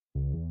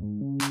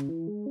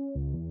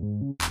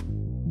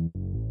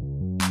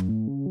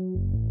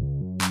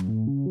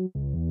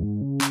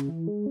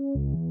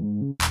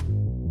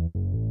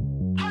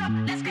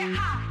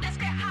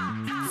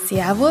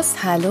Servus,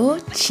 hallo,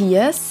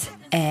 cheers,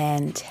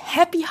 and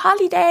happy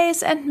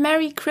holidays and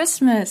Merry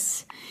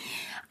Christmas.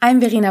 I'm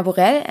Verena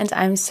Borrell, and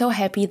I'm so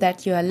happy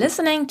that you are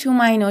listening to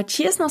my No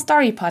Cheers, No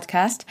Story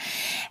podcast.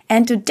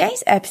 And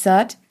today's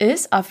episode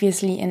is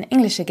obviously in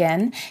English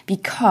again,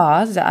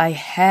 because I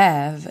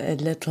have a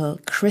little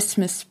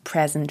Christmas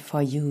present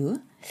for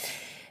you.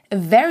 A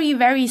very,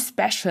 very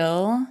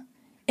special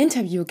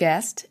interview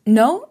guest.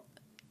 No,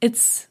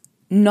 it's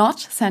not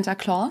Santa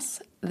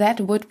Claus.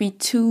 That would be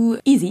too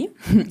easy.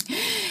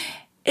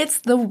 It's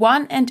the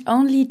one and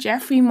only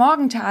Jeffrey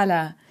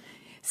Morgenthaler.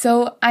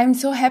 So I'm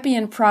so happy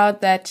and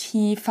proud that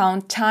he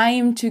found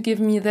time to give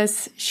me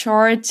this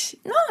a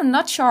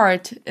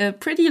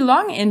pretty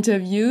long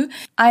interview.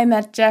 I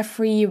met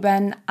Jeffrey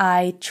when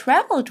I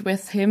traveled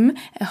with him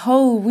a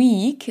whole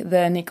week,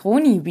 the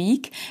Negroni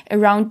week,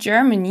 around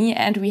Germany,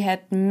 and we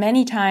had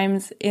many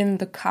times in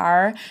the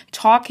car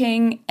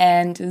talking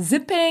and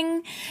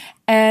zipping.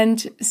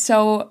 And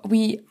so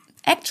we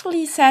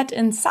actually said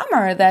in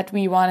summer that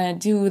we want to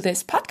do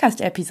this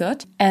podcast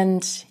episode.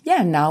 And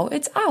yeah, now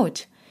it's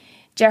out.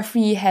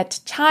 Jeffrey had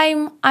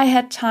time, I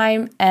had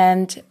time,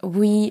 and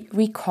we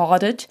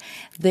recorded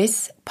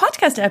this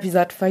podcast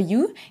episode for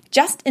you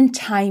just in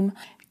time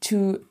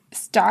to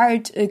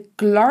start a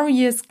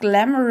glorious,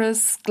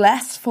 glamorous,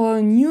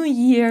 glassful new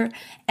year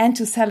and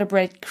to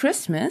celebrate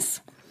Christmas.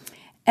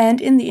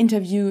 And in the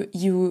interview,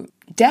 you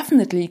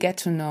definitely get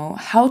to know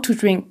how to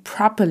drink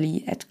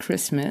properly at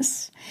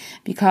Christmas,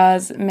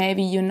 because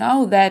maybe you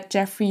know that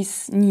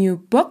Jeffrey's new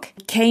book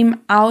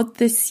came out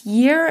this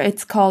year.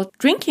 It's called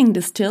Drinking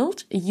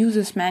Distilled, a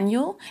user's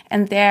manual,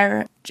 and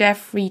there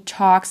Jeffrey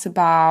talks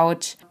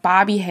about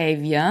bar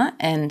behavior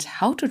and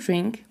how to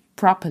drink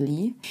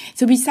properly.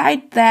 So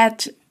besides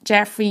that,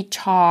 Jeffrey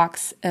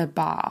talks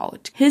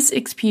about his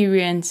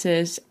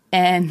experiences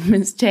and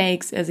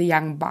mistakes as a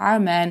young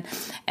barman,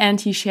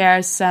 and he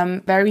shares some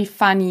very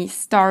funny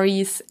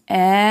stories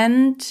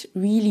and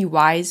really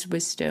wise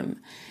wisdom.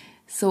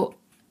 So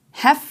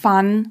have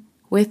fun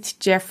with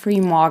Jeffrey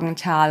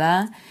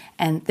Morgenthaler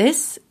and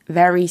this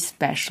very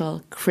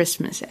special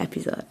Christmas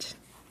episode.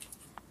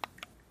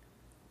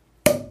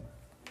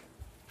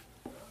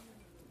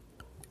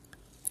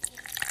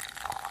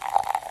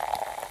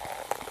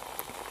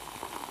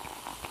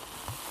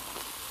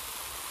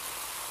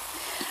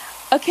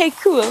 Okay,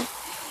 cool.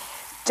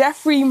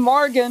 Jeffrey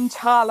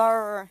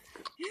Morgenthaler.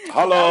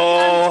 Hello.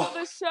 Welcome to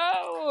the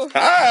show.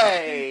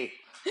 Hi.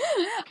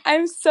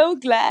 I'm so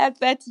glad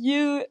that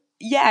you,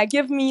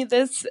 give me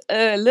this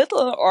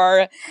little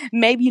or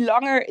maybe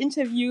longer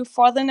interview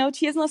for the No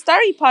Cheers, No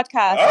Story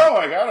podcast. Oh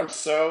my God!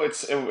 So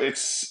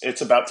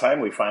it's about time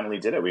we finally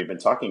did it. We've been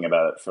talking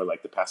about it for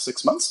like the past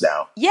 6 months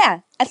now. Yeah,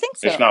 I think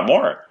so. If not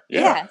more.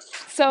 Yeah.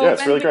 So yeah,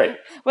 it's really great.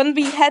 When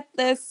we had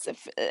this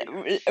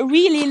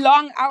really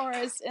long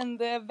hours in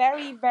the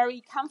very,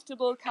 very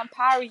comfortable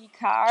Campari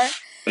car.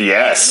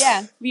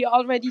 Yes. We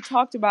already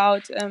talked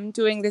about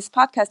doing this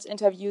podcast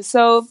interview.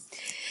 So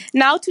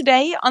now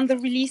today on the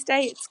release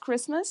day, it's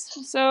Christmas.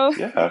 So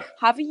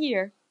have a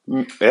year.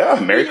 Yeah,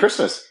 Merry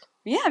Christmas.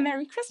 Yeah,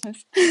 Merry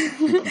Christmas.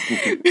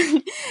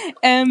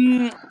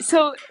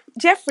 So,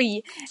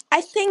 Jeffrey,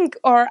 I think,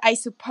 or I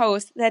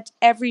suppose that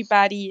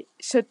everybody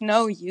should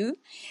know you,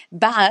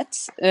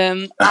 but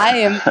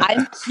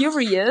I'm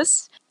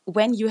curious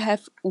when you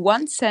have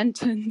one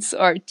sentence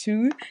or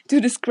two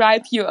to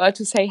describe you or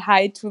to say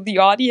hi to the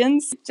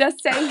audience.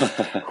 Just say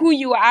who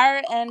you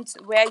are and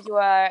where you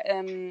are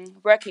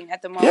working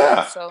at the moment.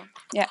 Yeah. So,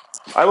 yeah.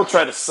 I will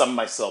try to sum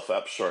myself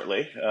up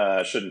shortly.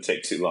 Shouldn't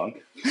take too long.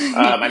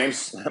 My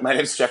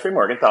name's Jeffrey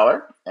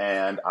Morgenthaler,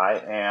 and I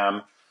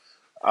am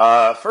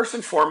first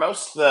and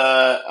foremost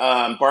the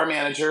bar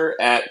manager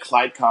at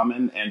Clyde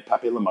Common and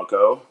Pepe Le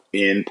Moco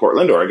in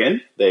Portland,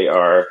 Oregon. They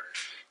are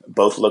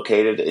both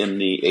located in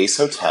the Ace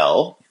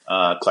Hotel.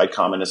 Clyde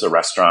Common is a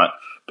restaurant.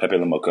 Pepe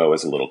Le Moco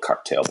is a little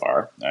cocktail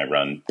bar. I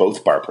run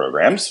both bar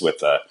programs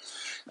with a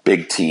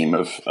big team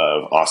of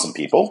awesome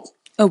people.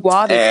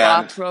 Awarded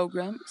bar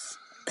programs.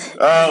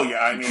 Oh, yeah,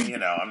 I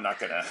mean, I'm not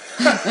going to...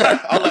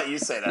 I'll let you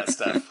say that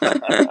stuff.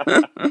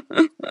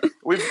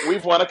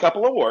 We've won a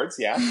couple awards,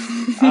 yeah.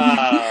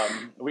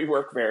 We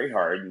work very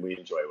hard, and we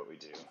enjoy what we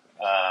do.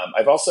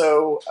 I've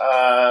also...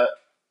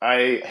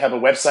 I have a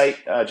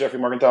website,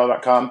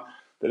 jeffreymorgenthaler.com,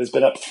 that has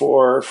been up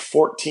for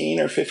 14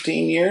 or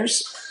 15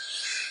 years.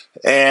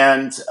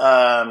 And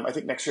I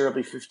think next year will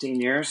be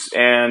 15 years.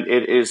 And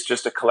it is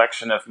just a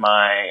collection of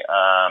my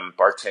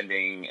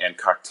bartending and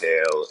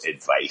cocktail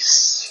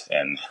advice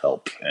and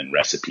help and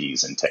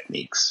recipes and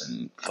techniques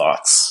and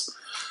thoughts.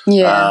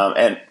 Yeah.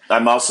 And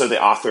I'm also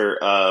the author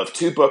of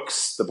 2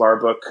 books, the bar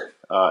book,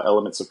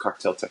 Elements of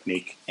Cocktail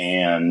Technique,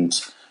 and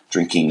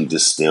Drinking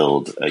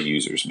Distilled, a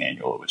user's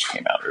manual, which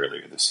came out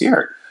earlier this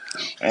year.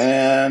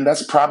 And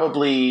that's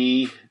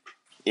probably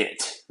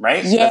it,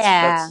 right?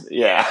 Yeah.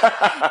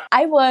 Yeah.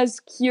 I was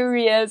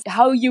curious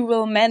how you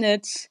will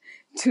manage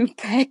to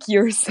pack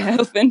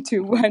yourself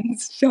into one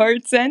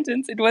short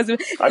sentence. It was a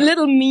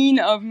little mean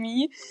of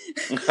me.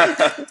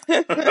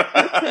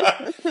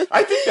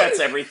 I think that's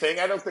everything.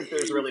 I don't think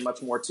there's really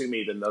much more to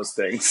me than those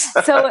things.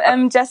 So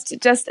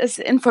just as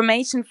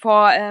information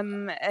for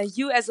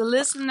you as a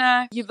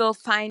listener, you will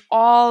find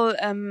all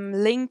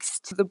links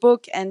to the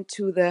book and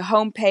to the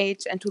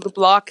homepage and to the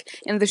blog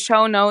in the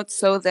show notes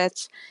so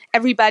that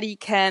everybody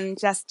can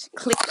just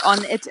click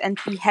on it and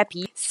be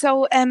happy.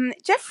 So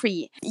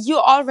Jeffrey, you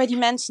already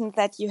mentioned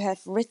that you have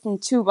written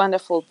 2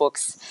 wonderful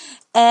books.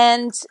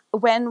 And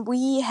when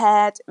we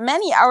had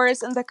many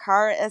hours in the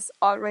car, as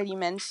already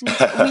mentioned,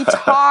 we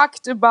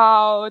talked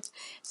about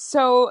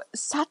so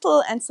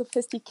subtle and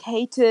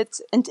sophisticated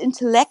and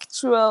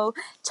intellectual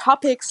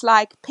topics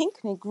like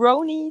pink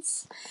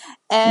Negronis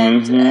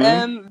and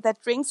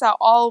that drinks are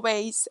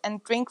always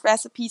and drink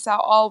recipes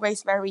are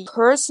always very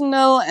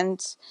personal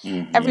and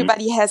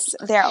everybody has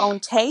their own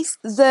taste.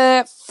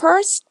 The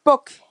first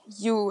book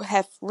you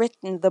have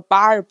written, the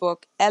bar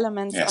book,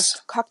 Elements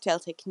of Cocktail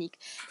Technique,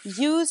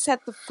 you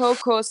set the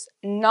focus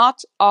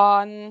not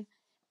on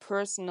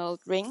personal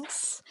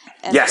drinks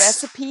and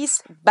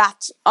recipes,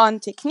 but on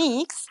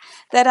techniques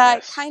that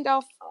are kind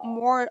of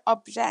more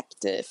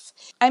objective.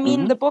 I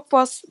mean, the book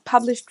was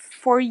published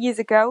 4 years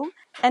ago,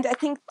 and I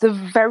think the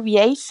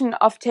variation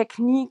of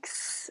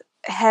techniques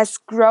has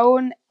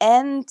grown,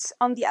 and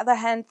on the other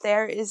hand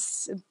there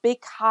is a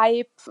big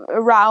hype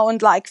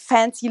around like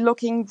fancy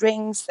looking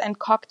drinks and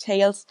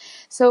cocktails.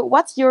 So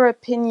what's your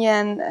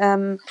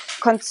opinion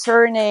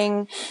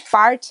concerning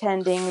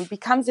bartending?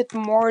 Becomes it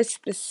more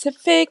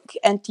specific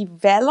and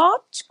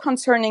developed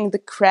concerning the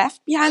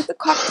craft behind the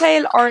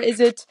cocktail, or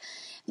is it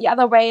the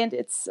other way and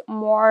it's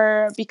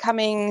more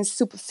becoming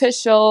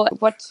superficial?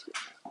 What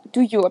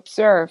do you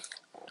observe?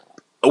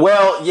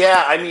 Well,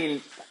 yeah, I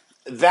mean,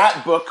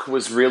 that book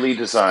was really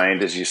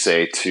designed, as you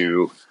say,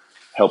 to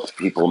help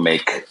people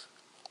make,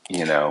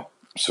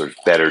 sort of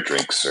better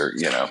drinks or,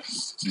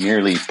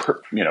 nearly,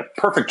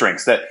 perfect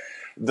drinks.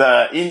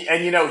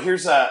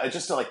 Here's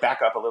just to like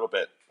back up a little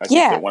bit. I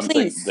think that one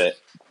thing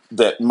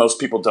that most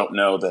people don't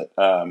know that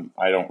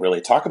I don't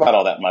really talk about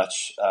all that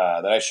much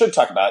that I should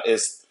talk about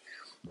is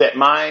that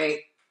my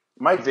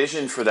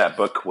vision for that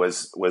book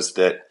was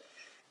that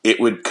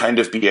it would kind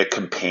of be a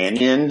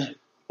companion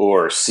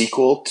or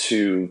sequel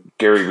to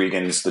Gary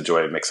Regan's The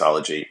Joy of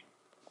Mixology.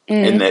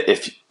 And that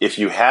if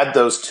you had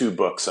those 2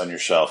 books on your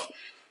shelf,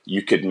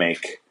 you could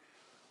make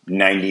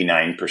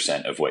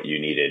 99% of what you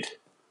needed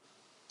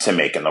to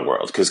make in the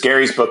world. Because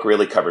Gary's book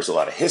really covers a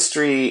lot of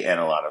history and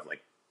a lot of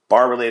like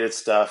bar-related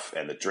stuff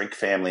and the drink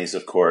families,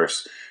 of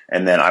course.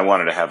 And then I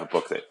wanted to have a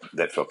book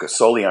that focused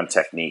solely on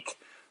technique.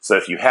 So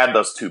if you had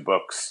those 2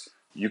 books,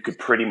 you could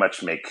pretty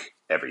much make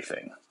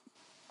everything.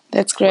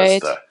 That's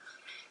great.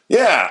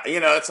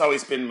 It's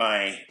always been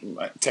my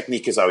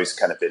technique has always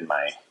kind of been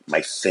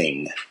my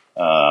thing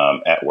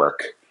at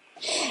work.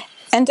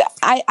 And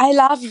I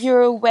love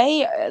your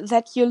way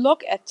that you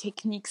look at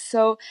techniques.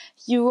 So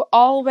you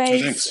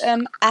always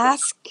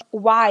ask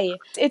why.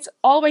 It's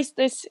always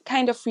this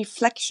kind of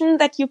reflection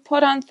that you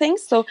put on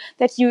things, so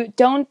that you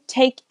don't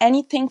take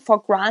anything for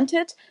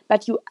granted,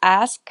 but you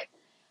ask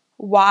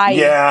why.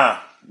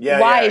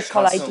 Why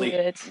shall I do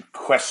it?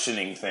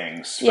 Questioning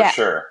things, for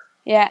sure.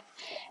 Yeah.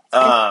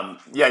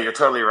 You're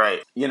totally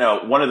right.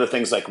 One of the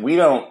things like we're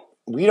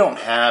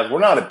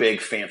not a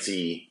big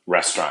fancy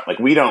restaurant. Like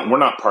we're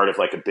not part of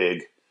like a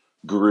big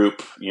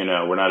group,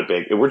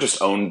 we're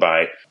just owned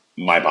by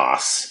my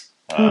boss.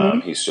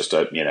 He's just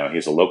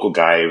he's a local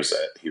guy.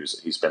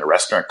 He's been a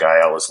restaurant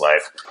guy all his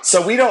life.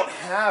 So we don't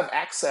have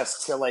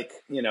access to like,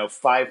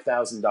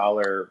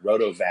 $5,000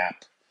 rotovap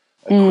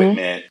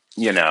equipment,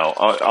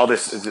 all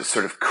this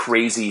sort of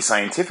crazy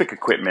scientific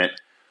equipment.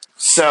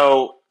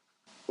 So,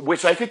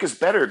 which I think is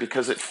better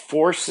because it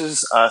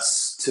forces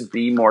us to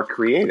be more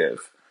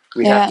creative.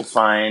 We have to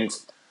find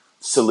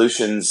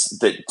solutions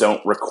that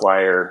don't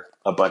require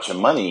a bunch of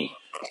money.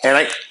 And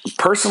I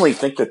personally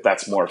think that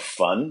that's more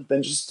fun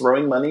than just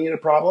throwing money at a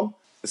problem.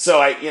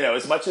 So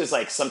as much as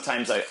like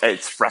sometimes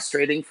it's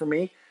frustrating for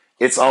me,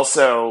 it's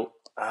also,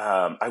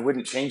 I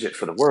wouldn't change it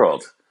for the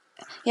world.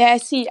 Yeah, I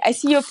see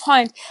your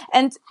point.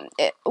 And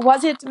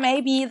was it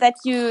maybe that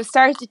you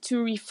started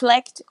to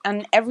reflect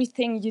on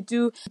everything you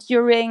do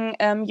during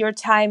your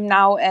time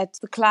now at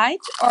the Clyde,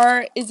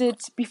 or is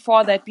it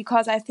before that?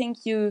 Because I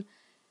think you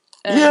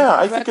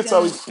I think it's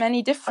always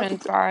many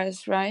different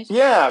bars, right?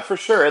 Yeah, for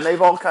sure. And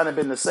they've all kind of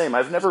been the same.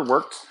 I've never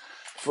worked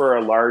for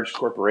a large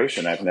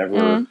corporation. I've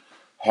never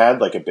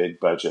had like a big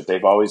budget.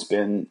 They've always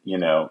been,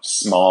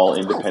 small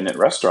independent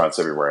restaurants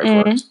everywhere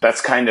I've worked.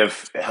 That's kind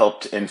of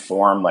helped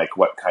inform like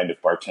what kind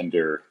of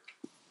bartender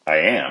I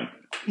am.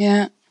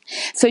 Yeah.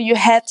 So you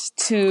had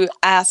to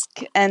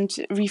ask and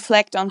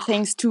reflect on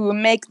things to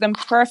make them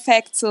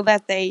perfect so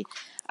that they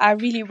are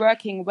really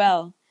working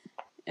well.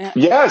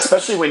 Yeah,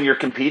 especially when you're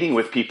competing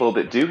with people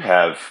that do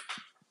have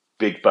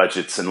big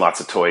budgets and lots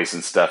of toys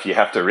and stuff. You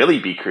have to really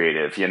be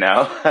creative, you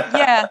know?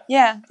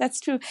 Yeah, that's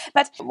true.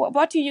 But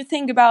what do you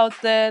think about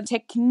the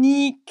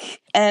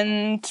technique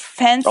and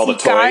All the fancy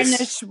toys.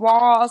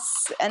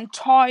 garnishes and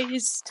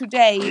toys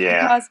today?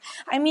 Yeah. Because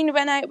I mean,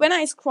 when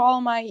I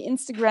scroll my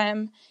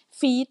Instagram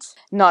feed,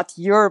 not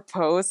your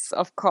posts,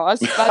 of course,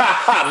 but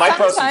My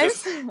posts are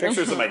sometimes just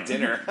pictures of my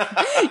dinner.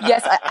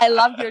 Yes, I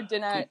love your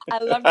dinner. I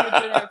love your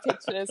dinner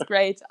pictures.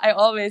 Great. I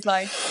always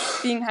like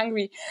being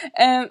hungry.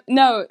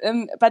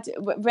 But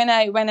when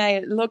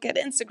I look at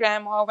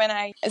Instagram, or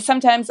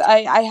sometimes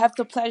I have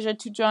the pleasure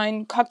to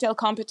join cocktail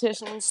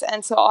competitions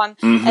and so on,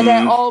 and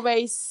I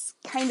always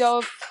kind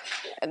of,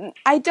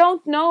 I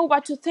don't know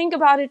what to think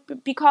about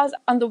it, because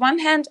on the one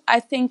hand, I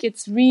think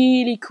it's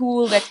really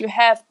cool that you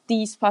have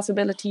these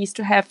possibilities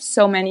to have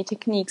so many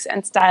techniques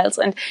and styles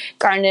and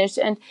garnish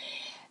and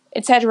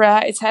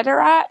etc.,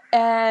 etc.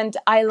 And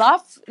I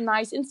love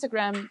nice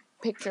Instagram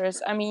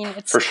pictures. I mean,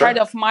 it's part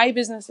of my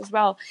business as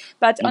well.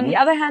 But on the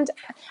other hand,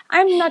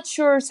 I'm not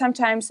sure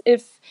sometimes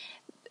if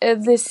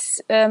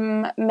this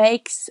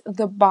makes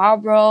the bar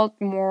world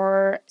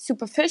more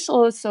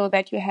superficial, so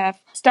that you have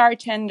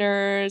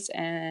bartenders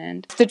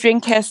and the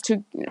drink has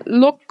to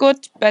look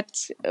good.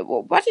 But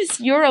what is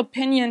your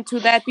opinion to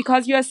that?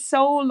 Because you are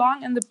so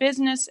long in the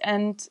business,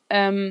 and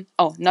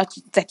not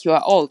that you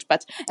are old,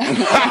 but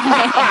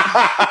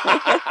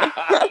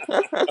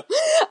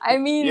I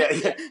mean,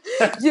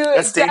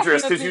 That's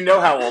dangerous, because you know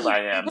how old I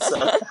am.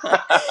 So,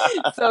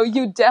 so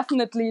you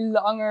definitely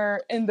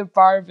longer in the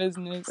bar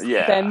business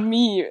than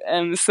me.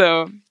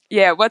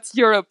 What's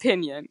your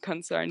opinion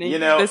concerning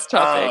this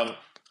topic?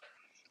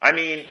 I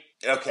mean,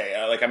 okay,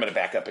 I'm going to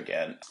back up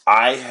again.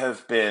 I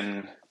have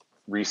been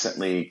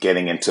recently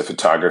getting into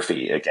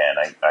photography again.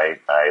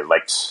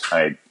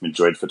 I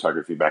enjoyed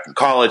photography back in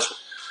college,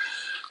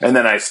 and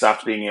then I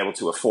stopped being able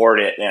to afford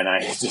it, and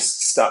I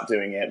just stopped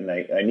doing it. And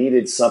I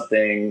needed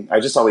something. I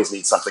just always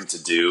need something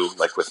to do,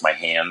 like with my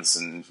hands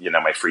and,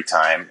 my free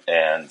time.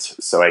 And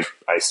so I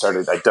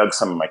dug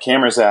some of my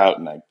cameras out,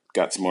 and I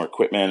got some more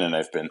equipment, and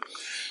I've been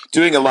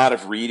doing a lot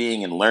of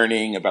reading and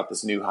learning about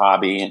this new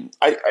hobby. And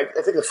I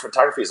think the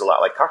photography is a lot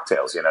like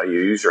cocktails. You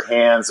use your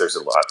hands. There's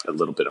a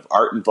little bit of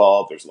art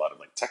involved. There's a lot of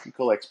like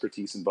technical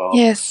expertise involved.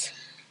 Yes.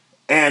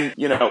 And,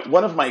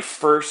 one of my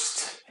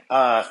first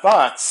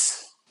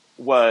thoughts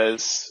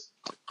was,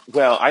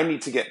 well, I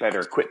need to get better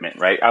equipment,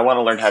 right? I want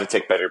to learn how to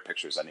take better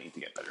pictures. I need to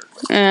get better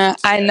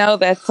equipment. I know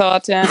that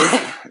thought.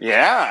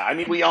 Yeah. I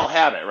mean, we all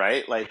have it,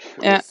 right? Like,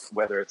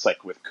 whether it's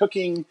like with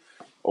cooking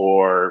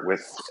or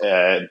with,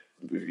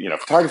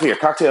 photography or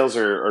cocktails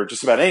or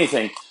just about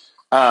anything,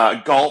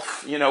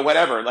 golf,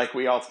 whatever. Like,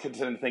 we all tend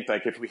to think,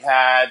 like, if we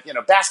had,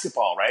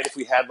 basketball, right? If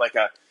we had like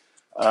a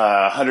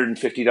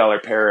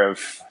 $150 pair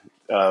of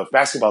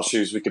basketball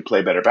shoes, we could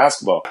play better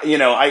basketball.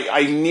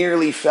 I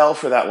nearly fell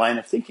for that line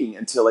of thinking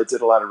until I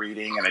did a lot of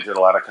reading, and I did a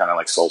lot of kind of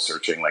like soul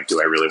searching. Like,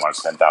 do I really want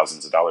to spend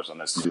thousands of dollars on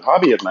this new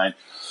hobby of mine?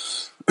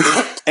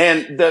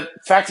 And the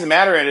fact of the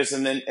matter is,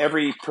 and then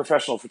every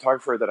professional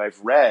photographer that I've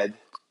read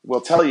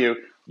will tell you,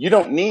 you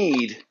don't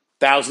need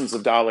thousands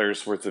of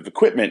dollars worth of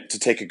equipment to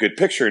take a good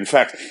picture. In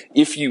fact,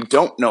 if you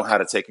don't know how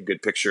to take a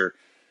good picture,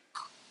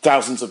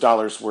 thousands of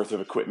dollars worth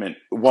of equipment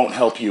won't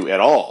help you at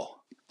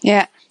all.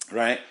 Yeah.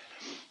 Right.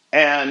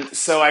 And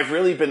so I've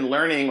really been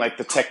learning like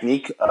the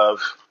technique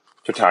of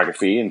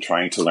photography and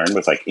trying to learn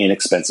with like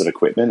inexpensive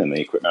equipment and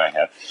the equipment I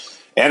have.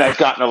 And I've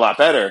gotten a lot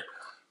better.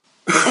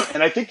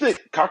 And I think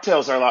that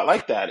cocktails are a lot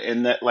like that,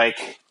 in that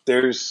like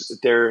there's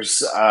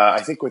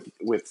I think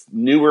with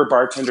newer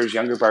bartenders,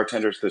 younger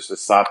bartenders, there's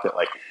this thought that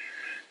like,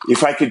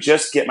 if I could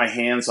just get my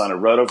hands on a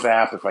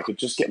rotovap, if I could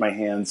just get my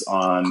hands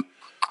on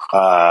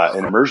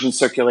an immersion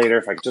circulator,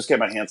 if I could just get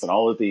my hands on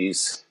all of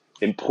these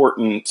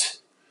important,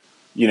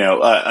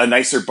 a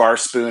nicer bar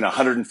spoon,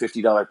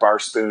 $150 bar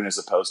spoon, as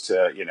opposed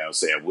to,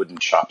 say a wooden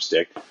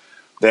chopstick,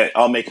 that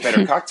I'll make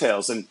better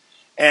cocktails.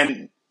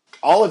 And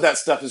all of that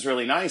stuff is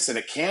really nice, and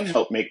it can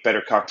help make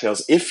better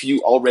cocktails if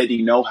you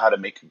already know how to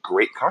make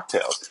great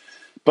cocktails.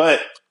 But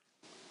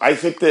I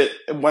think that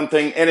one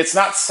thing, and it's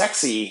not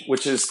sexy,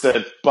 which is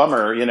the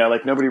bummer,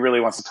 like nobody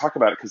really wants to talk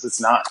about it because it's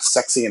not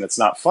sexy and it's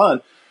not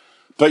fun.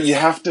 But you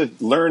have to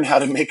learn how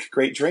to make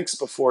great drinks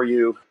before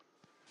you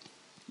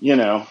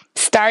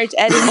start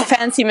adding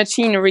fancy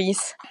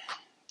machineries.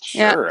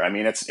 Sure. Yeah. I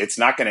mean, it's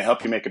not going to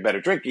help you make a better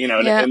drink,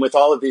 and with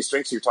all of these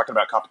drinks, you're talking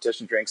about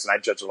competition drinks, and I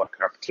judge a lot of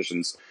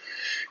competitions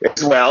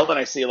as well. And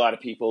I see a lot of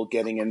people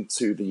getting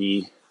into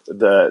the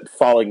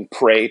falling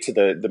prey to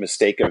the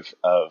mistake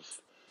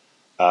of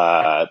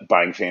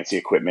buying fancy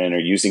equipment or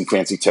using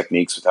fancy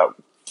techniques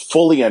without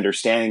fully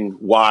understanding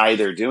why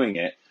they're doing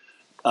it.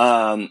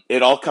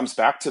 It all comes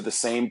back to the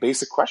same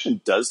basic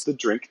question: does the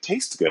drink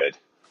taste good?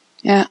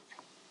 Yeah.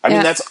 I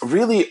mean, that's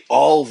really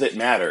all that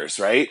matters,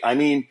 right? I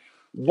mean,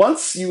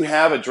 once you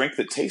have a drink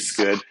that tastes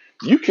good,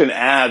 you can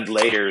add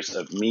layers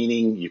of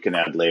meaning, you can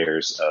add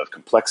layers of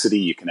complexity,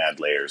 you can add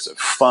layers of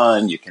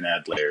fun, you can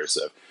add layers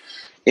of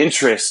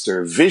interest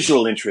or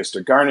visual interest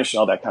or garnish and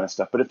all that kind of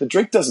stuff. But if the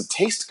drink doesn't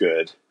taste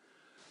good,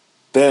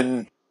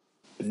 then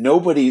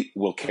nobody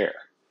will care.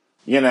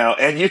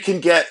 And you can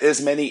get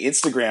as many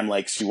Instagram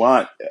likes you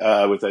want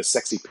with a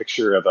sexy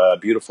picture of a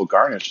beautiful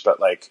garnish, but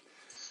like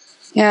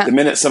the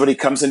minute somebody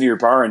comes into your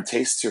bar and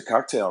tastes your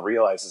cocktail and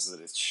realizes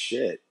that it's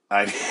shit,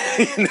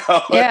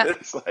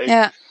 it's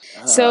like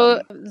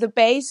So the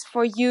base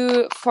for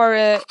you for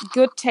a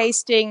good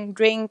tasting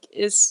drink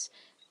is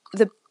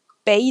the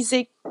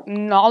basic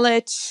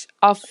knowledge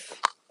of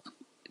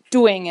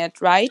doing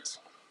it, right?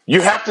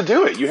 You have to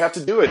do it. You have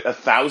to do it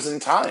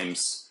 1,000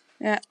 times.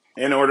 Yeah.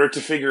 In order to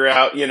figure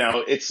out,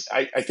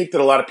 I think that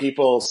a lot of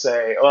people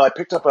say, "Oh, I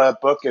picked up a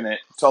book and it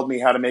told me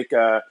how to make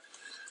a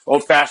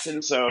old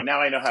fashioned, so now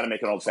I know how to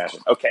make an old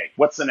fashioned." Okay,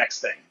 what's the next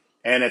thing?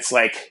 And it's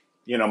like,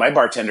 my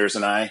bartenders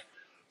and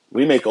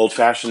we make old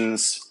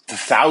fashions,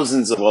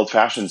 thousands of old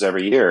fashions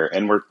every year,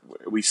 and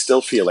we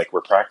still feel like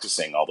we're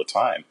practicing all the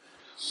time.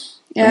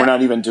 Yeah. And we're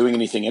not even doing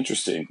anything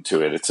interesting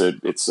to it.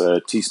 It's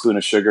a teaspoon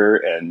of sugar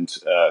and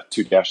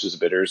 2 dashes of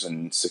bitters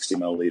and 60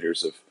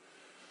 milliliters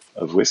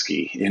of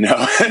whiskey,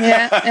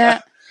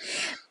 Yeah.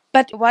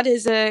 But what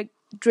is a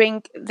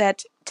drink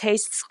that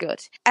tastes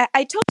good?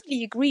 I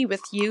totally agree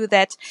with you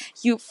that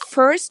you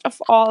first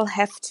of all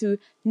have to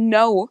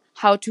know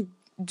how to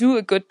do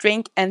a good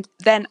drink, and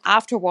then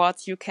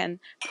afterwards you can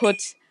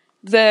put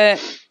the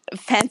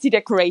fancy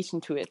decoration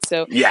to it.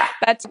 So yeah.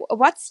 But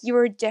what's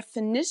your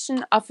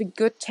definition of a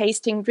good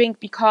tasting drink?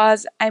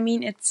 Because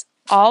it's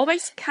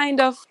always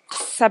kind of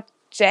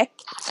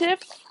subjective.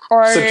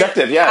 Or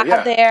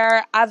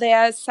are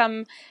there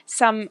some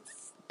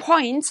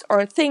points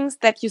or things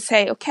that you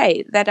say,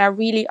 okay, that are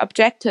really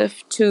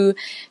objective to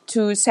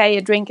say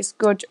a drink is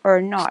good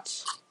or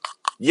not?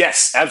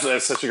 Yes, absolutely.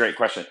 That's such a great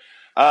question.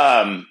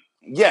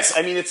 Yes,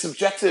 it's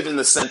subjective in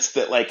the sense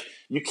that like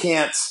you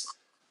can't,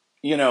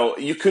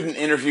 you couldn't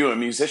interview a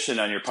musician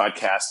on your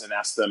podcast and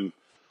ask them,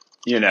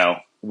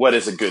 what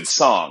is a good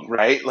song,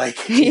 right? Like,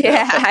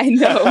 I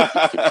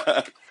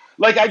know.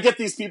 Like I get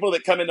these people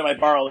that come into my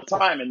bar all the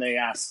time and they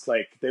ask,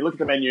 like, they look at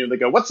the menu and they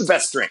go, "What's the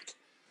best drink?"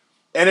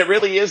 And it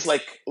really is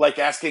like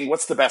asking,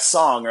 "What's the best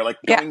song?" Or like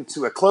going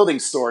to a clothing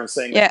store and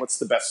saying, "What's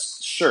the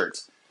best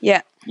shirt?"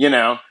 Yeah.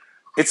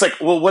 It's like,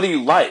 well, what do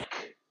you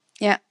like?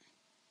 Yeah.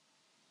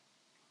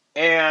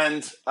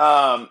 And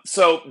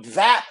so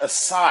that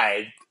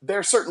aside,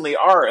 there certainly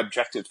are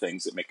objective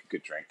things that make a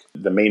good drink.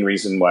 The main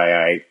reason why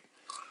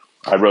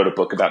I wrote a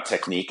book about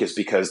technique is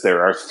because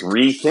there are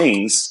 3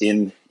 things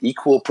in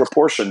equal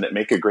proportion that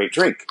make a great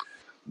drink.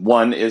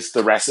 1 is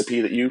the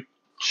recipe that you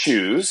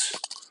choose.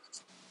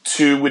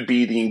 2 would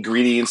be the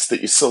ingredients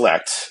that you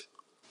select.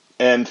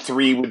 And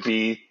 3 would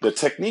be the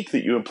technique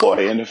that you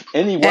employ. And if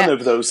any one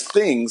of those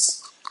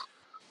things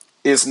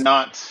is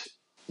not,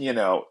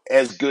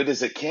 as good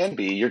as it can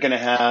be, you're going to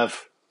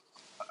have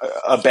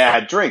a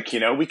bad drink.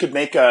 We could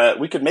make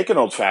an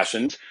old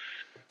fashioned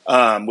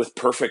with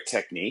perfect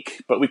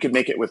technique, but we could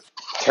make it with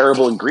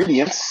terrible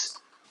ingredients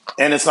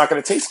and it's not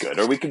going to taste good.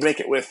 Or we could make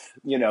it with,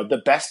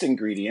 the best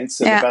ingredients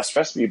and the best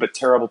recipe, but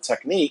terrible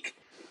technique,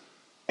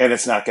 and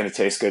it's not going to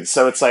taste good.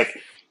 So it's like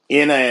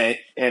in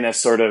a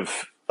sort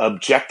of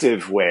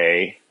objective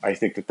way, I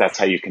think that that's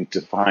how you can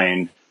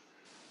define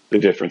the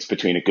difference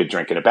between a good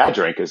drink and a bad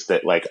drink, is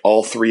that like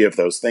all 3 of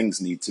those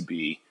things need to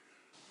be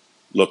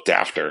looked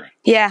after.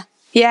 Yeah.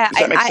 Yeah. Does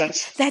that make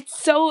sense? That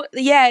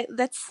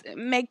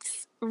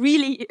makes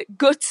really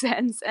good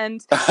sense.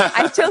 And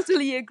I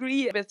totally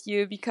agree with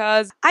you,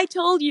 because I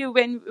told you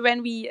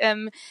when we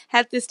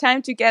had this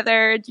time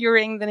together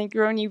during the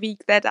Negroni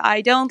week that I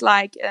don't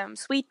like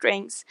sweet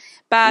drinks,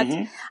 but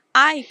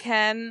I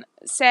can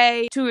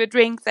say to a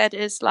drink that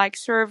is like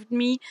served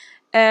me,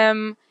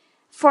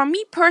 for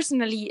me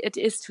personally, it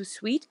is too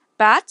sweet,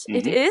 but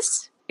it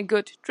is a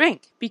good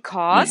drink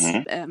because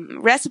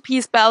recipe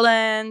is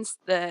balanced,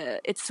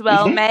 it's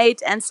well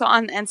made, and so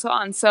on and so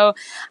on. So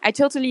I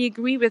totally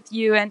agree with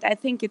you, and I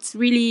think it's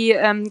really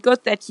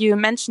good that you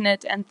mention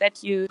it and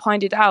that you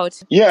point it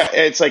out. Yeah,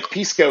 it's like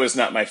pisco is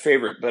not my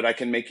favorite, but I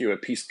can make you a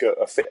pisco,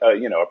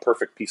 a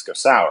perfect pisco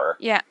sour.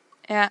 Yeah.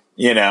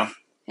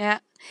 Yeah.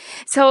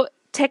 So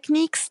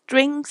techniques,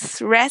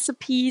 drinks,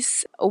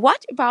 recipes.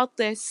 What about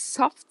the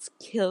soft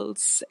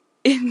skills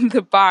in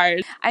the bar?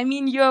 I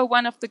mean, you're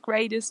one of the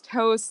greatest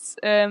hosts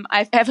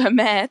I've ever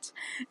met,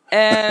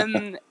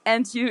 and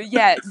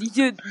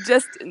you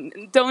just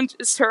don't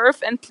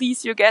serve and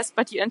please your guests,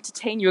 but you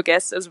entertain your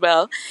guests as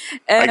well.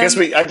 I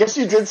guess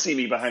you did see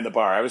me behind the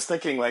bar. I was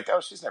thinking like,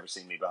 oh, she's never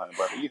seen me behind the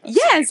bar. But you have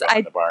yes, seen me behind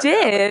I the bar.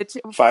 did.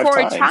 Yeah, like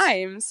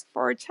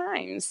 4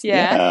 times.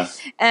 Yeah.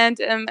 And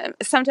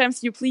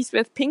sometimes you please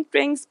with pink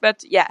drinks,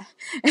 but yeah.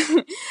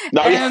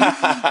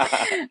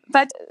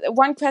 But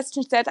one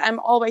question that I'm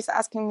always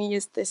asking me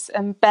is this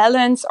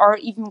balance or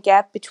even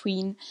gap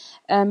between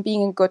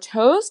being a good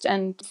host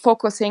and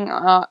focusing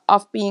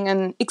of being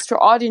an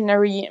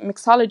extraordinary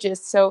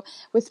mixologist. So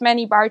with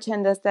many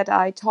bartenders that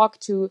I talk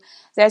to,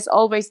 there's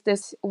always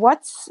this,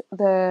 what's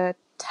the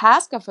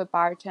task of a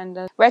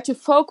bartender, where to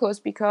focus,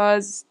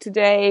 because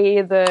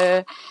today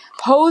the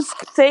host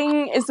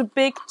thing is a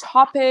big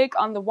topic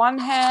on the one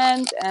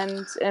hand,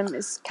 and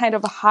is kind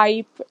of a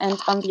hype, and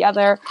on the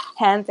other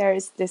hand there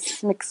is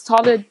this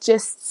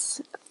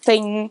mixologists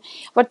thing.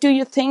 What do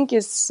you think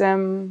is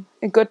a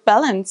good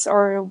balance,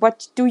 or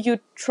what do you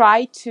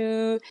try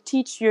to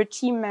teach your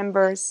team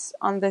members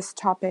on this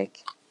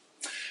topic?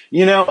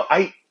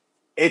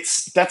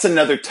 That's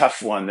another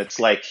tough one. That's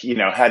like,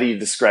 how do you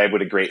describe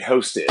what a great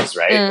host is,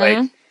 right?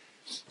 Like,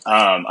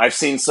 I've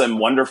seen some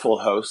wonderful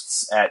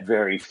hosts at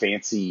very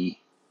fancy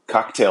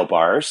cocktail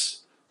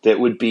bars that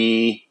would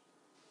be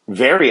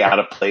very out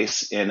of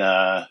place in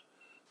a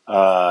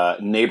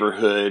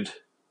neighborhood,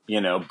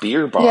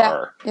 beer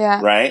bar,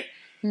 right?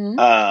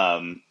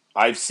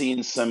 I've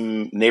seen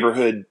some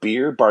neighborhood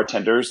beer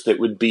bartenders that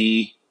would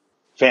be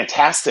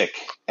fantastic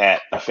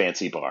at a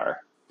fancy bar.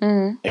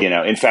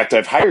 In fact,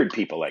 I've hired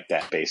people like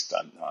that based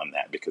on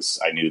that, because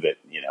I knew that,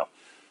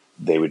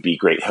 they would be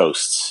great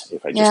hosts.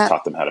 If I just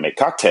taught them how to make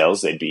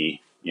cocktails, they'd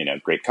be,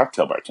 great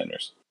cocktail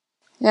bartenders.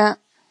 Yeah.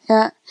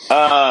 Yeah.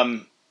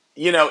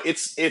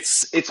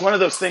 It's one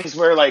of those things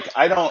where, like,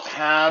 I don't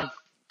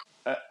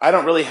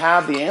really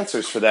have the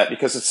answers for that,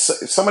 because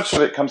it's so much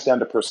of it comes down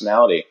to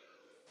personality.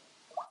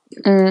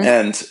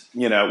 And,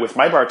 with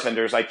my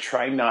bartenders, I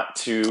try not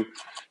to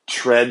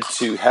tread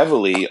too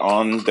heavily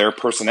on their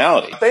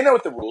personality. They know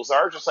what the rules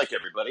are, just like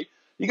everybody.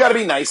 You got to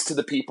be nice to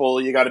the people.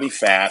 You got to be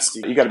fast.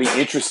 You got to be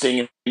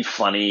interesting and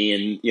funny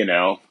and,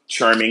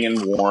 charming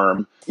and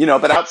warm.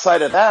 But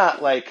outside of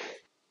that, like,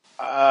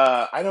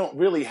 I don't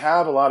really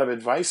have a lot of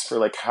advice for,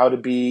 like, how to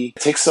be.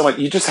 It takes so much.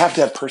 You just have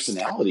to have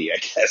personality, I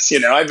guess.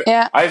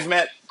 I've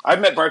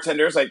met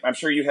bartenders, I'm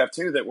sure you have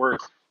too, that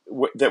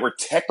were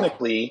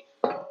technically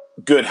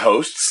good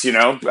hosts.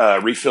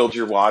 Refilled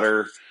your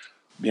water,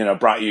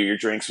 brought you your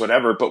drinks,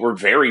 whatever, but were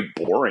very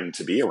boring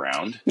to be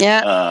around.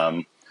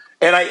 Yeah.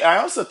 And I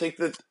also think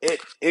that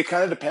it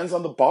kind of depends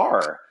on the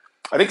bar.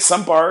 I think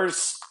some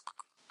bars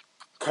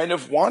kind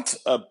of want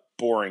a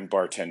boring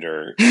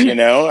bartender,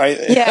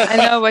 Yeah, I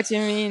know what you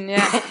mean.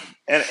 Yeah.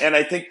 And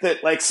I think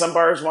that, like, some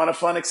bars want a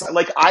fun,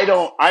 like,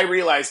 I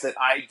realize that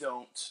I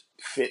don't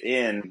fit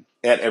in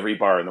at every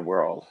bar in the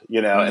world,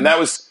 and that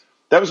was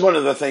one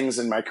of the things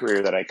in my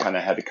career that I kind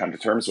of had to come to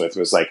terms with,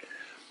 was like,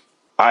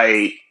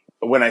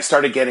 when I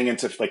started getting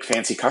into, like,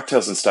 fancy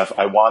cocktails and stuff,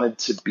 I wanted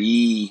to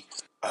be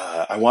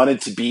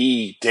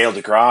Dale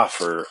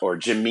DeGroff or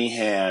Jim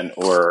Meehan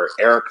or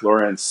Eric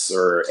Lawrence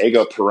or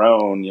Ego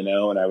Perone,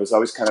 and I was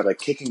always kind of, like,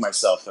 kicking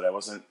myself that I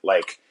wasn't,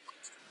 like,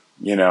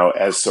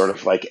 as sort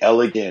of, like,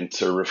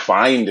 elegant or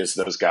refined as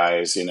those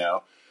guys,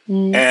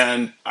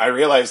 and I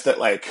realized that,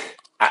 like,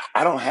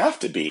 I don't have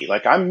to be,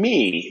 like, I'm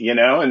me,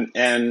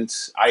 and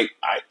I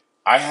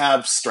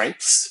have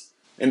strengths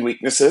and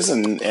weaknesses,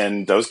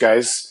 and those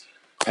guys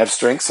have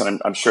strengths,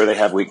 and I'm sure they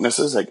have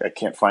weaknesses. I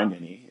can't find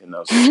any in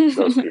those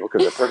people,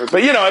 because they're perfect.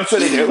 But I'm sure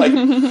they do. Like,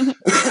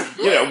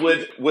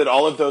 would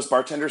all of those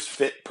bartenders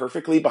fit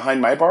perfectly behind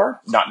my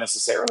bar? Not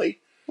necessarily.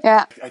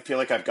 Yeah. I feel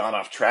like I've gone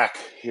off track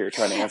here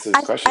trying to answer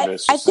this question.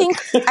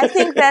 I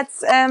think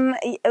that's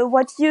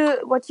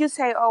what you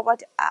say, or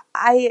what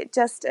I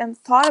just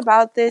thought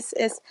about this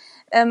is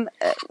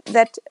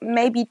that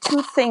maybe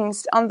two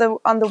things. On the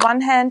one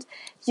hand,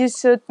 you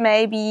should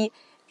maybe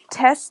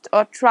test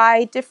or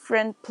try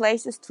different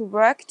places to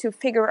work to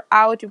figure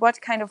out what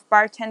kind of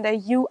bartender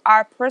you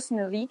are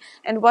personally,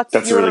 and what's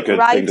your really good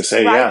right thing to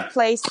say,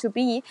 place to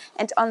be.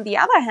 And on the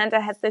other hand,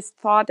 I had this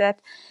thought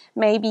that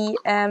maybe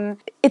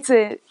it's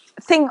a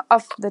thing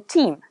of the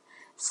team.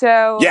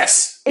 So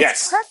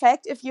it's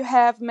perfect if you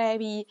have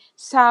maybe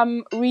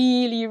some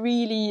really,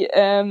 really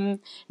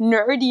nerdy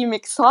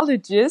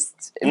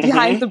mixologist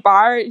behind the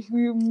bar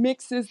who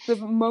mixes the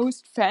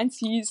most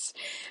fanciest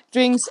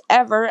drinks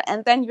ever.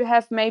 And then you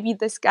have maybe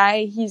this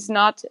guy, he's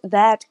not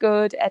that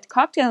good at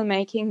cocktail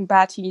making,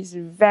 but he's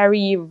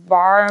very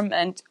warm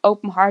and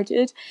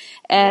open-hearted.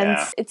 And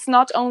it's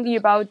not only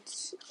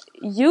about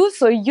you,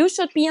 so you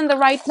should be in the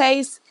right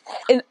place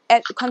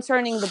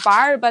concerning the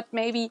bar, but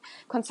maybe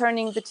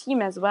concerning the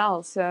team as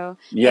well. So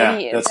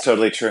that's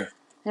totally true.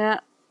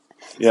 Yeah,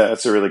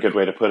 that's a really good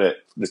way to put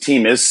it. The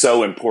team is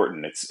so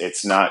important.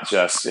 It's not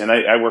just, and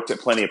I worked at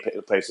plenty of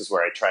places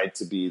where I tried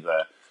to be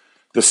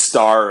the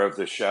star of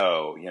the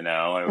show, and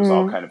it was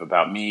all kind of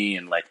about me,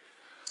 and, like,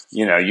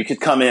 you could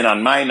come in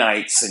on my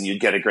nights and you'd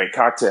get a great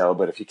cocktail,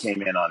 but if you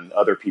came in on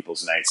other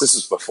people's nights, this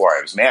is before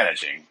I was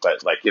managing,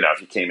 but, like,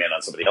 if you came in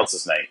on somebody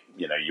else's night,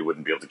 you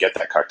wouldn't be able to get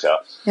that cocktail.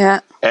 Yeah.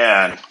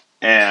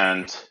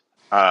 And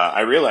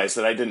I realized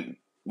that I didn't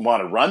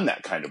want to run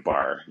that kind of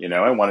bar.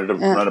 I wanted to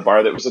run a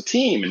bar that was a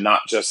team and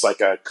not just, like,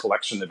 a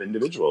collection of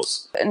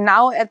individuals.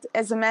 Now,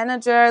 as a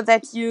manager,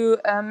 that you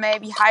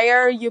maybe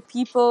hire your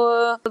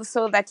people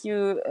so that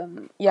you,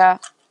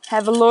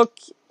 have a look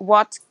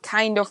what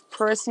kind of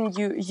person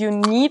you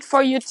need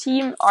for your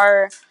team,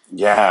 or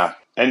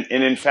and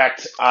in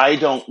fact, I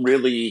don't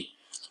really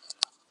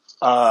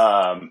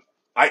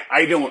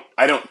I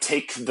don't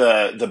take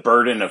the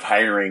burden of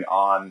hiring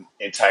on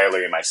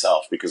entirely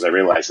myself, because I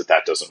realize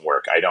that doesn't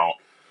work.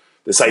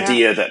 This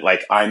idea that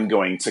like I'm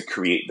going to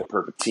create the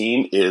perfect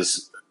team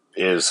is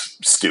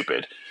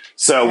stupid.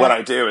 So what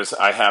I do is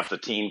I have the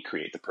team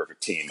create the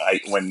perfect team.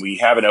 When we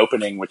have an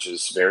opening, which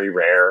is very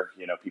rare,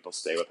 people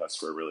stay with us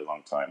for a really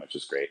long time, which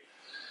is great.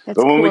 But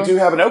when we do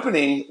have an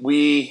opening,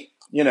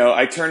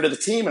 I turn to the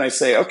team and I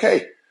say,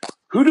 okay,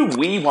 who do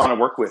we want to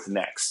work with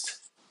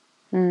next?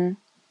 Mm.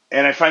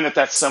 And I find that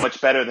that's so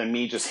much better than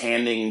me just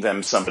handing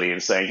them somebody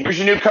and saying, here's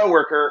your new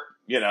coworker,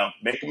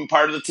 make them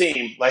part of the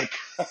team. Like,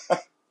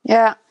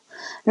 yeah,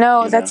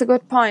 no, that's a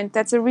good point.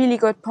 That's a really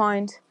good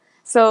point.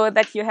 So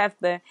that you have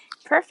the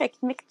perfect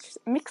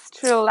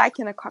mixture like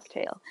in a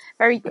cocktail.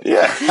 Very good.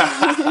 Yeah.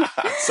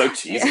 So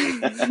cheesy.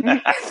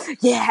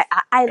 Yeah,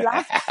 I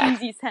love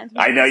cheesy sentences.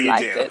 I know you like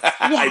do. This. Yeah.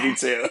 I do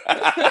too.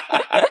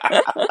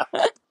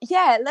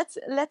 Yeah,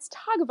 let's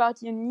talk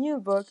about your new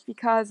book,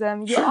 because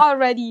you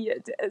already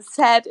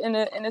said in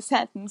a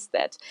sentence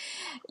that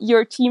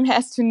your team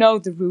has to know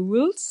the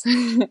rules.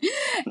 And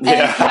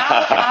now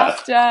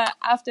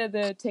after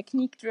the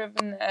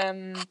technique-driven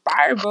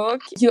bar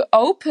book, you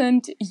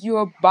opened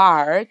your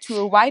bar to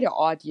a wider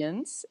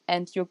audience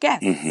and your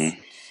guests. Mm-hmm.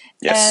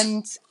 Yes.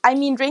 And I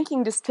mean,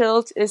 Drinking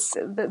Distilled is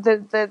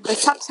the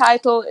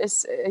subtitle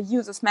is a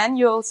user's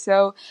manual.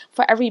 So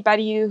for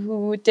everybody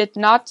who did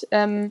not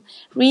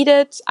read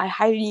it, I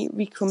highly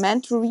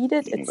recommend to read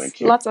it.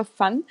 It's lots of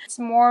fun. It's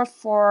more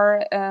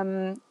for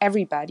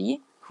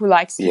everybody who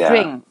likes to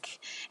drink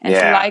and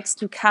who likes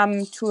to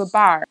come to a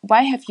bar.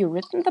 Why have you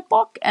written the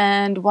book,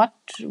 and what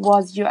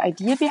was your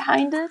idea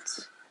behind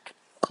it?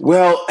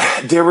 Well,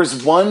 there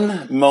was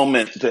one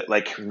moment that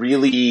like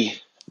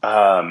really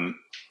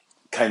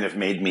kind of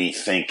made me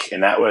think,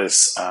 and that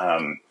was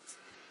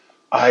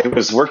I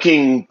was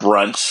working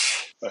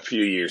brunch a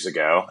few years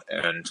ago,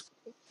 and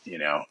you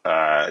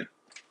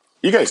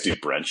guys do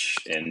brunch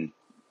in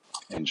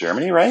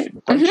Germany, right?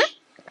 Brunch?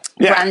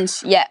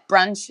 Mm-hmm. Yeah.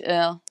 Brunch.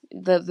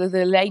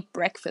 The late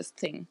breakfast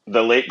thing.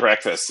 The late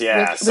breakfast,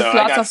 yeah. With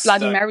lots of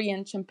Bloody Mary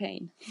and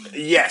champagne.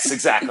 Yes,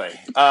 exactly.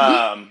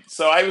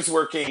 So I was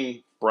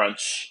working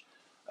brunch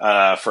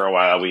for a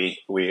while.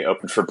 We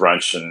opened for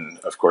brunch, and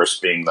of course,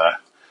 being the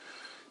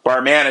bar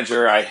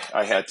manager,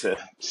 I had to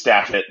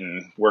staff it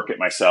and work it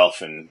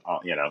myself, and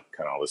kind of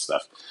all this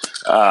stuff.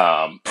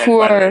 And by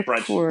the way,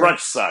 brunch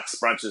sucks.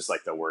 Brunch is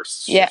like the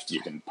worst shift you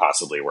can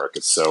possibly work.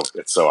 It's so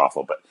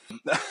awful. But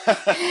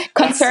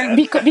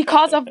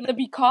because of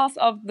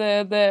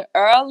the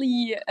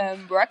early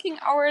working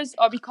hours,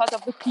 or because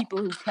of the people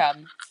who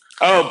come.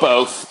 Oh,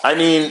 both. I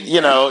mean,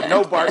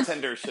 no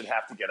bartender should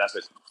have to get up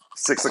at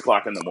 6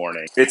 o'clock in the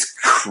morning. It's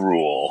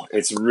cruel.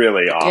 It's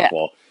really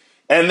awful. Yeah.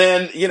 And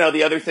then,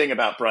 the other thing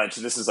about brunch,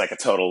 this is like a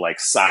total like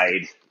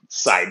side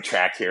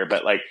track here,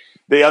 but like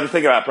the other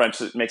thing about brunch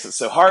that makes it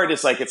so hard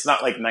is like, it's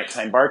not like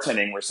nighttime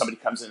bartending where somebody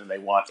comes in and they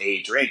want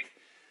a drink.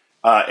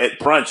 At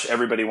brunch,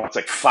 everybody wants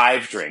like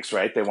 5 drinks,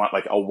 right? They want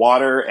like a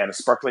water and a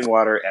sparkling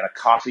water and a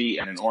coffee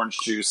and an orange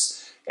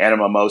juice and a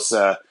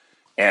mimosa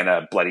and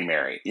a Bloody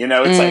Mary.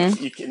 It's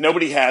like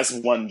nobody has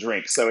one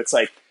drink. So it's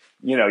like,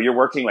 you're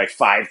working like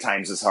 5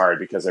 times as hard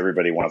because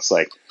everybody wants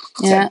like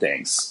 10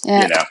 things,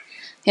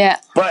 Yeah.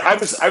 But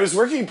I was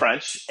working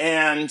brunch,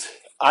 and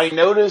I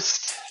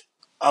noticed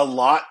a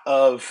lot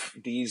of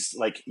these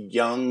like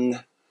young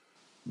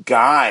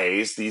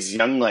guys, these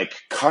young like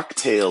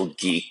cocktail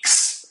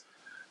geeks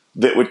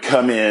that would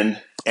come in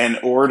and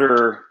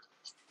order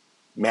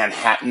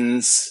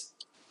Manhattans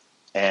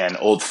and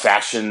old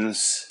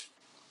fashions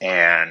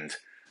and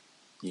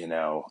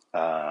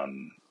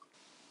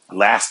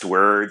last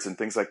words and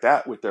things like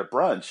that with their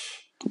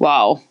brunch.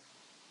 Wow.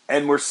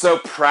 And we're so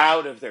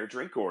proud of their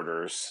drink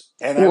orders.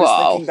 And I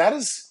was thinking, that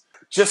is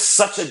just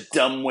such a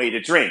dumb way to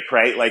drink,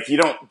 right? Like, you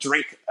don't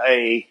drink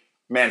a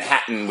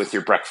Manhattan with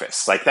your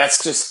breakfast. Like,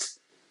 that's just,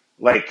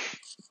 like,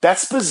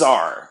 that's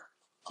bizarre.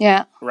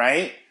 Yeah.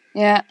 Right?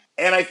 Yeah.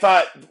 And I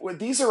thought, well,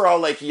 these are all,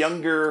 like,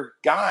 younger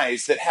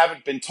guys that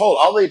haven't been told.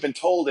 All they've been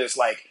told is,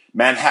 like,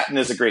 Manhattan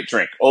is a great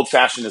drink. Old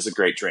Fashioned is a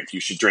great drink.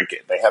 You should drink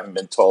it. They haven't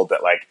been told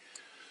that, like,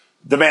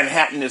 the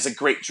Manhattan is a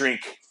great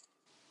drink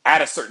at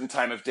a certain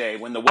time of day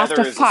when the weather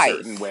is a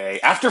certain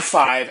way. After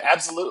 5,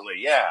 absolutely,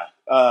 yeah.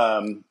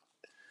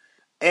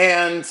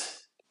 And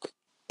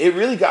it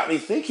really got me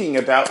thinking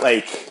about,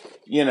 like,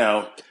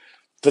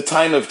 the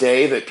time of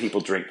day that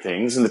people drink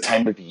things and the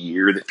time of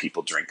year that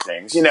people drink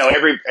things.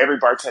 Every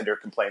bartender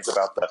complains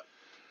about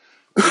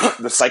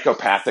the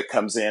psychopath that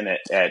comes in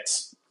at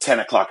 10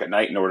 o'clock at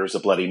night and orders a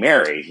Bloody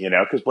Mary,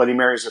 because Bloody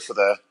Marys are for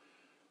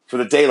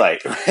the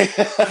daylight, right?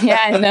 Yeah,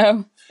 I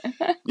know.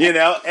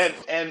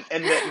 And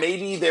that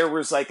maybe there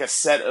was like a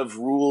set of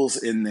rules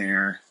in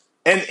there,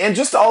 and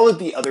just all of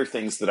the other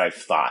things that I've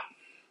thought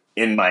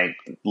in my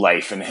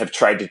life and have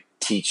tried to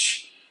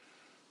teach,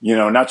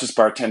 not just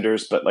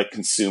bartenders, but like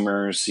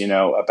consumers,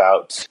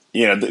 about,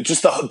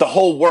 just the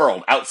whole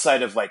world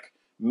outside of like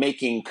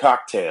making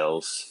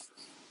cocktails,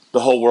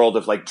 the whole world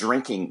of like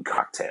drinking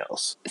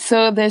cocktails.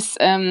 So this,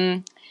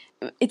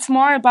 it's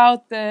more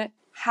about the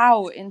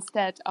how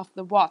instead of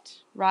the what,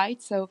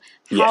 right? So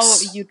how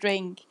you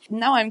drink.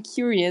 Now I'm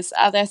curious,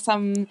 are there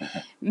some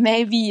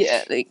maybe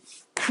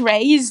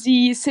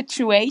crazy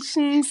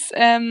situations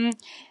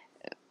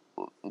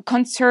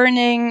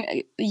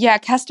concerning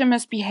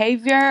customers'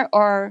 behavior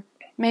or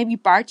maybe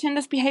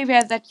bartenders'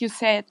 behavior that you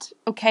said,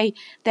 okay,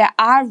 there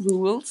are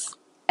rules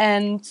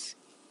and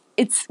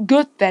it's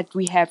good that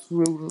we have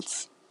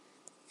rules?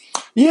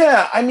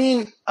 Yeah, I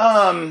mean,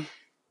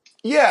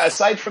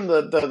 aside from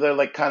the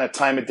like kind of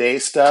time of day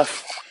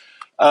stuff,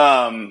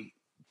 I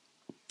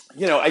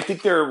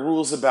think there are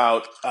rules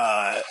about,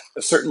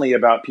 certainly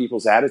about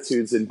people's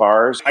attitudes in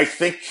bars. I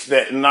think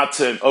that, not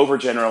to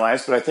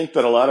overgeneralize, but I think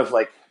that a lot of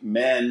like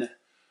men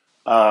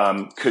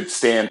could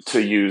stand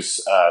to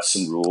use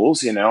some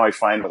rules. I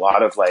find a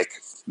lot of like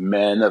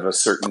men of a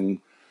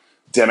certain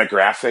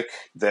demographic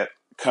that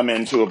come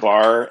into a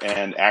bar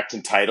and act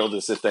entitled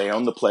as if they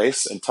own the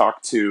place and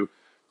talk to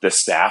the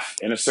staff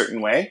in a certain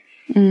way.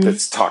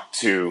 That's talk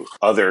to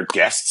other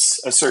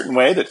guests a certain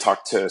way, that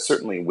talk to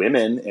certainly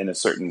women in a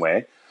certain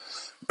way.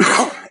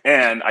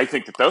 And I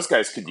think that those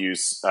guys could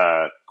use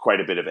quite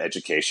a bit of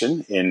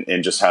education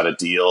in just how to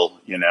deal,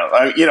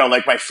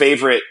 like my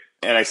favorite,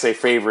 and I say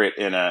favorite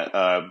in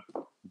a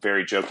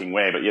very joking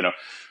way, but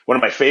one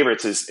of my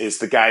favorites is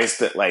the guys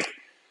that like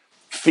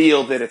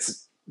feel that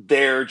it's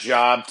their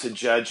job to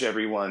judge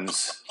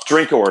everyone's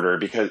drink order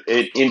because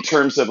in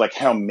terms of like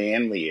how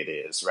manly it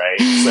is, right?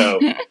 So,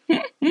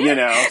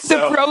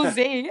 the brose,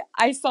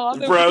 I saw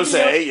the brose,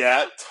 video.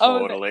 yeah,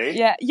 totally.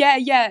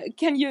 Yeah.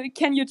 Can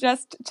you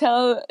just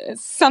tell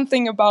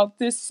something about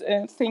this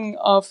thing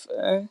of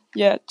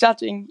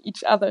judging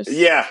each other's?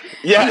 Yeah.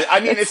 I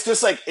mean, it's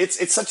just like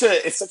it's such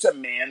a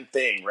man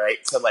thing,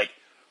 right? To like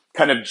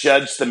kind of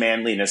judge the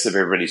manliness of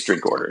everybody's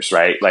drink orders,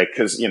 right? Like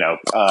because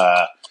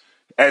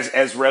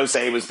as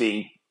rosé was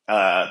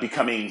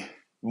becoming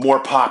more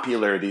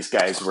popular, these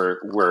guys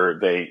were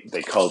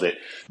they called it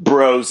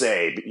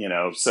brosé,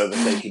 so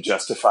that they could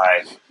justify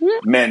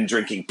men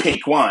drinking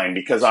pink wine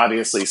because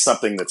obviously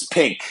something that's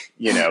pink,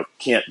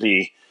 can't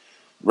be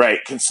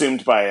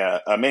consumed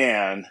by a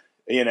man,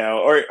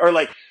 or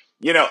like,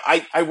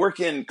 I work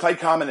in Clyde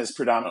Common is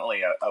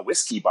predominantly a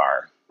whiskey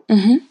bar.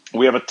 Mm-hmm.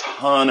 We have a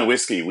ton of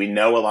whiskey. We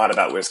know a lot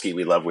about whiskey.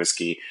 We love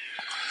whiskey.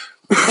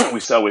 We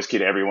sell whiskey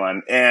to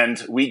everyone.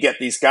 And we get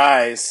these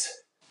guys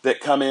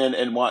that come in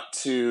and want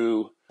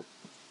to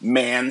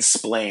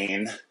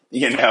mansplain,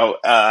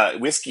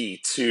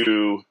 whiskey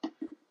to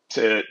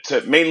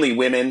mainly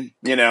women,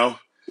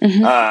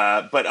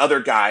 mm-hmm. But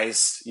other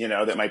guys,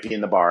 that might be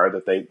in the bar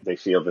that they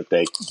feel that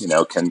they,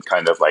 can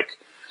kind of like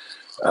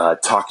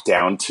talk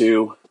down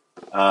to.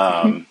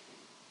 Mm-hmm.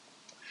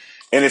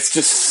 And it's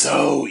just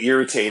so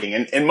irritating.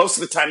 And most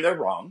of the time they're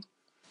wrong.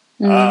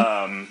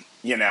 Mm-hmm.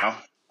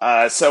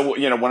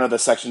 So, one of the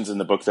sections in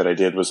the book that I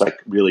did was like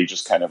really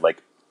just kind of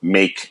like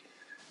make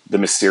the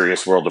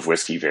mysterious world of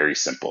whiskey very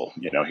simple.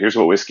 Here's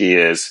what whiskey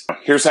is.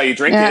 Here's how you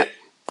drink it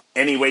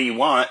any way you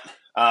want.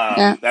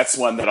 That's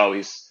one that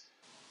always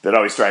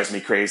drives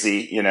me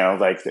crazy.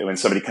 Like when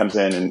somebody comes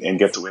in and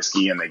gets a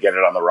whiskey and they get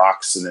it on the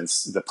rocks and then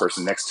the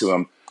person next to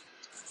them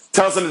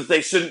tells them that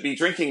they shouldn't be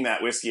drinking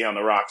that whiskey on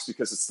the rocks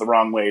because it's the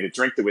wrong way to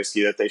drink the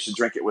whiskey, that they should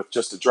drink it with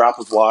just a drop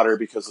of water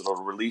because it'll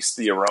release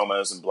the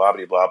aromas and blah,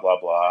 blah, blah, blah,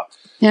 blah.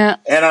 Yeah.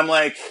 And I'm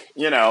like,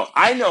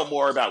 I know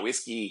more about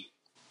whiskey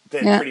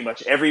than pretty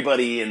much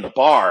everybody in the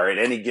bar at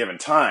any given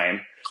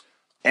time.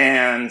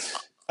 And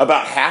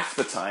about half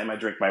the time I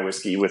drink my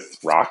whiskey with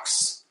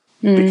rocks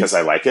because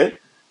I like it.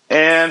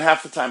 And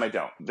half the time I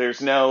don't.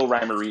 There's no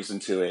rhyme or reason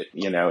to it.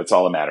 It's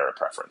all a matter of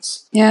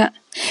preference. Yeah.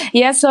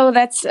 So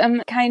that's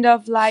kind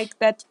of like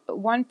that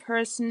one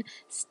person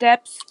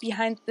steps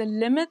behind the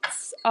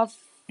limits of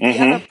the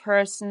other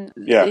person.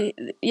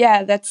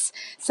 Yeah, that's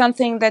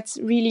something that's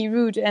really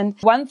rude. And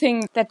one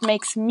thing that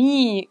makes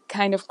me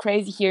kind of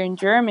crazy here in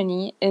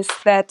Germany is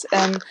that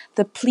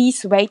the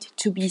please wait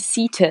to be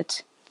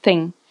seated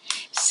thing.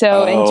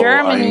 So in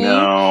Germany,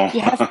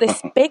 you have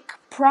this big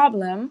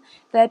problem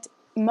that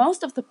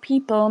most of the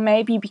people,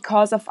 maybe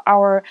because of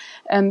our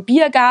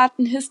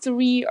Biergarten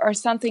history or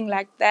something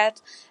like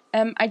that,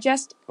 are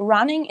just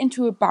running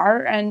into a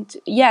bar and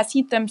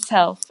seat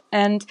themselves.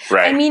 And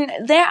I mean,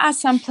 there are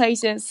some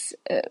places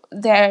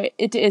there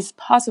it is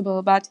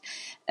possible, but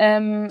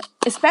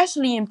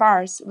especially in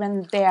bars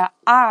when there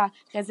are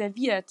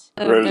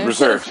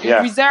reserved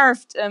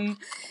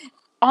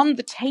on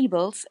the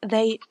tables,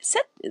 they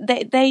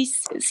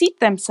seat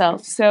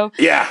themselves. So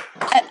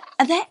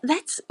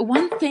that's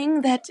one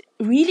thing that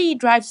really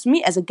drives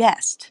me as a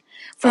guest,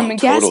 from a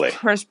guest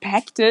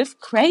perspective,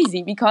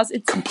 crazy, because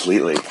it's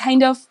completely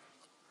kind of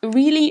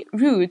really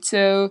rude.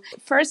 So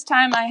first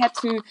time I had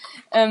to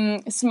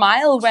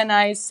smile when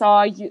I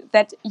saw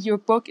that your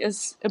book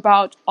is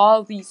about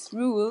all these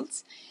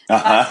rules.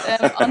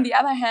 But on the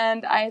other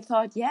hand, I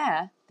thought,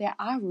 there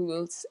are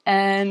rules,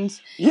 and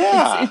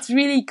Yeah. it's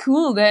really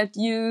cool that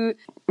you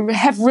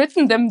have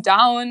written them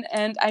down.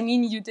 And I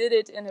mean, you did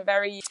it in a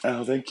very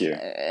thank you.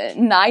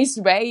 Nice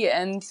way,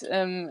 and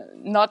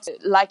not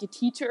like a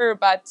teacher,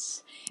 but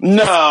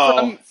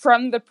No,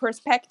 from the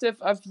perspective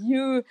of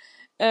you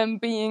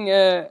being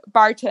a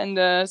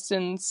bartender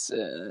since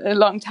a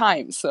long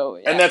time. So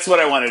and that's what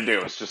I want to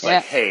do. It's just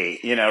like, hey,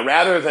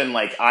 rather than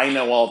like I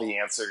know all the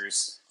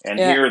answers and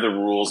here are the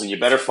rules and you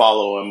better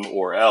follow them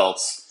or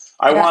else.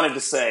 I wanted to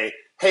say,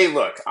 hey,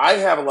 look, I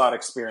have a lot of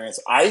experience.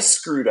 I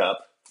screwed up.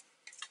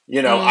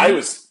 I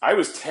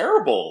was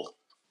terrible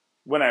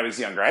when I was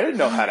younger. I didn't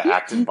know how to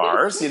act in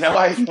bars.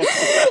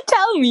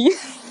 Tell me.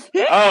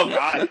 Oh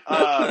God.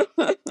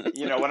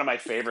 One of my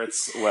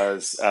favorites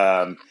was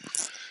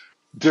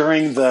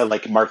during the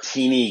like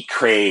martini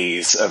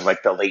craze of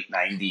like the late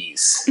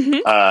 90s.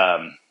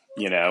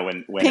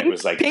 When it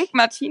was like pink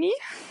martini.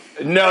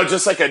 No,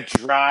 just like a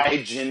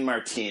dry gin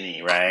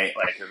martini, right?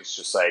 Like it was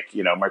just like,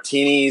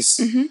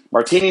 martinis.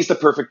 Martini's the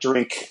perfect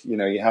drink. You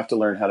have to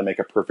learn how to make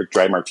a perfect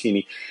dry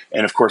martini.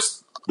 And of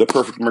course, the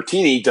perfect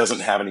martini doesn't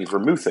have any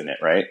vermouth in it,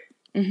 right?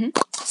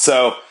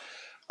 So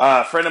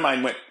a friend of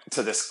mine went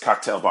to this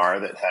cocktail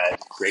bar that had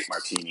great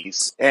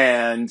martinis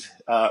and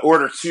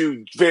ordered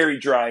 2 very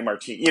dry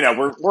martinis.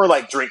 We're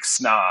like drink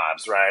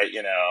snobs, right?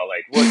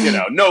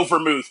 No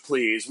vermouth,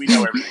 please. We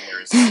know everything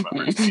there is to know about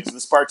martinis. And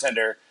this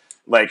bartender,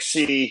 like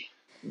she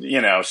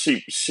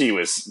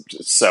was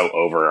so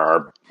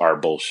over our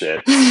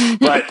bullshit.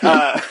 But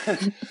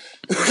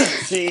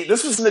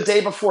this was the day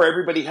before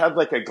everybody had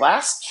like a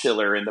glass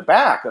chiller in the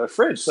back of the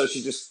fridge. So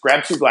she just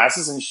grabbed 2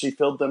 glasses and she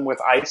filled them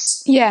with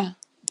ice. Yeah.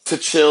 To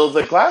chill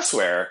the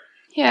glassware.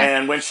 Yeah.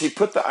 And when she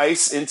put the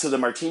ice into the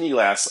martini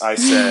glass, I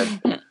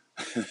said,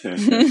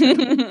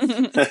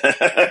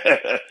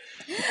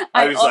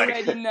 I was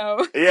already like,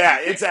 know. Yeah,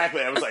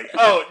 exactly. I was like,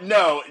 oh,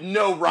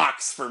 no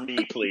rocks for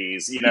me,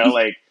 please.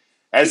 Like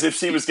as if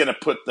she was going to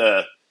put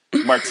the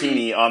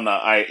martini on the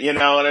ice, and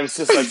it was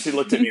just like, she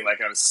looked at me like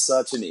I was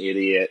such an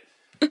idiot,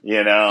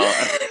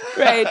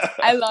 Right.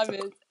 I love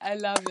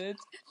it.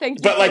 Thank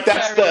you. But like,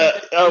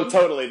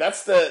 totally.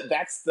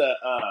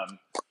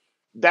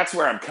 That's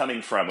where I'm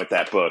coming from with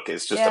that book.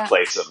 It's just a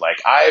place of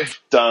like, I've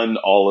done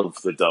all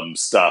of the dumb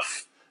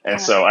stuff.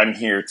 And so I'm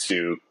here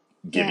to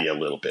give you a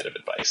little bit of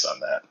advice on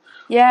that.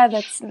 Yeah,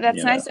 that's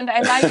nice. And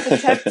I like the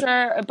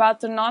chapter about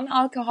the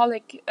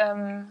non-alcoholic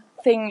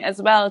thing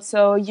as well.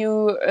 So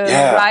you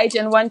write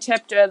in one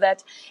chapter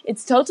that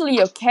it's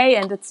totally okay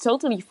and it's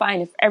totally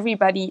fine if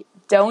everybody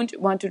don't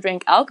want to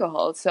drink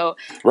alcohol. So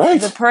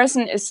the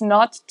person is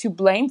not to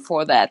blame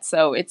for that.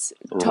 So it's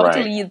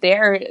totally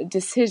their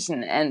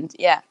decision. And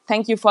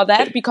thank you for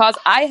that, because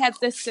I had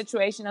this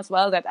situation as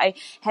well that I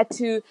had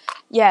to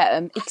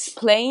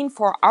explain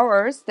for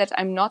hours that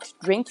I'm not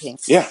drinking.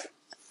 Yeah.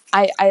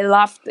 I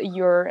loved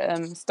your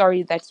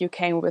story that you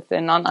came with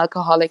a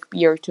non-alcoholic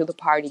beer to the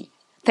party.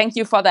 Thank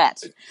you for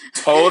that.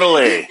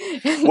 Totally.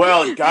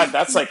 Well, God,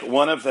 that's like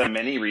one of the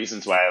many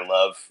reasons why I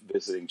love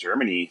visiting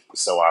Germany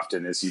so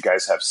often is you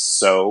guys have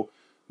so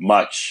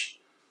much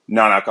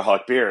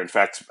non-alcoholic beer. In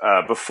fact,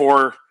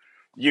 before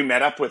you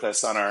met up with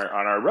us on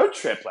our road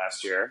trip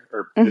last year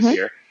or this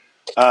year,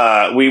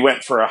 we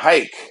went for a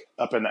hike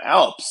up in the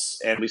Alps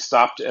and we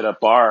stopped at a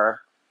bar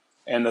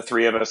and the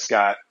 3 of us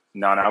got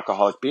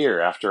non-alcoholic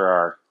beer after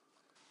our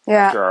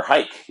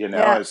hike.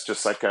 It's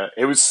just like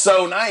it was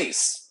so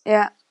nice.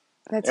 Yeah.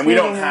 And we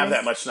don't have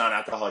that much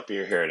non-alcoholic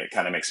beer here, and it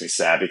kind of makes me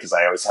sad because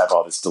I always have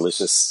all this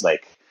delicious,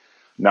 like,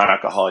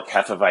 non-alcoholic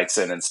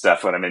Hefeweizen and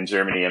stuff when I'm in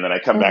Germany, and then I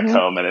come back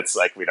home and it's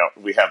like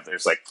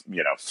there's like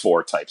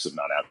 4 types of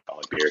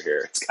non-alcoholic beer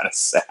here. It's kind of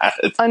sad.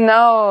 Oh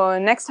no!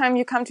 Next time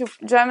you come to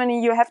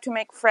Germany, you have to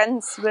make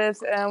friends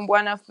with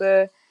one of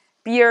the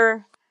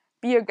beer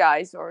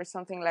guys or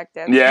something like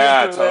that.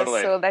 Yeah,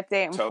 totally. So that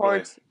they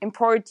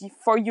import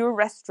for your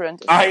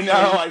restaurant. I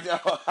know.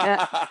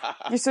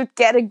 You should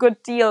get a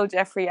good deal,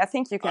 Jeffrey. I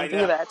think you can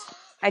do that.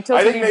 I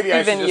totally think maybe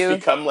believe I should in you.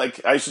 become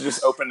I should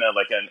just open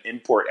an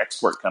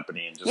import-export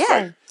company and just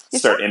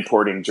start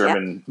importing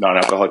German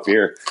non-alcoholic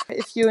beer.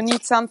 If you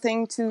need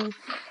something to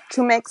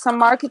make some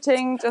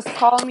marketing, just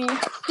call me.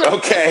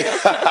 Okay.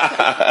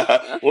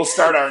 We'll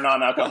start our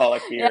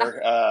non-alcoholic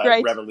beer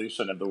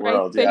revolution of the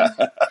world.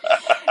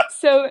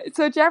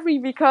 So Jeffrey,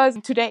 because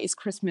today is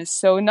Christmas,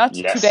 so not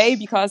today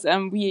because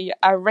we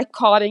are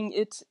recording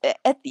it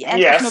at the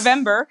end of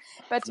November,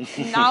 but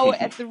now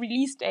at the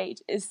release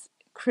date is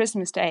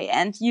Christmas Day,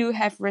 and you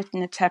have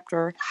written a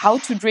chapter how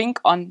to drink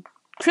on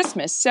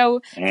Christmas.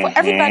 So for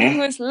everybody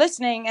who is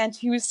listening and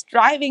who is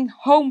driving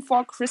home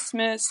for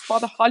Christmas, for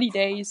the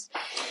holidays,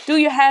 do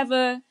you have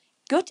a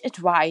good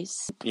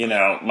advice?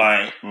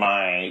 My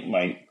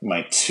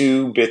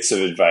 2 bits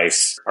of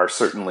advice are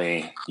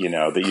certainly,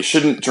 that you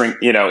shouldn't drink,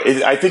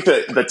 I think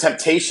the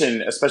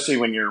temptation, especially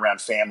when you're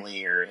around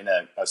family or in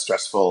a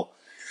stressful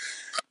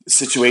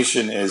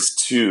situation, is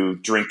to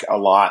drink a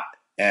lot.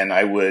 And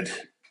I would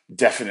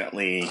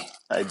definitely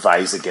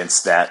advise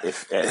against that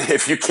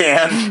if you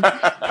can.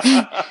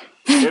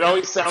 It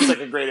always sounds like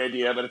a great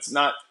idea, but it's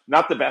not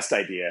the best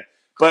idea.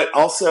 But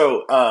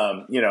also,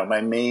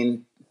 my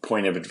main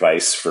point of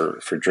advice for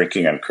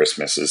drinking on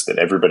Christmas is that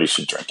everybody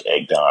should drink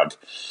eggnog.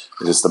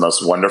 It is the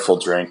most wonderful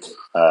drink.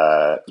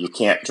 You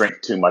can't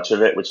drink too much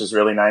of it, which is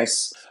really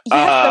nice. You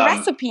have the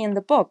recipe in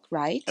the book,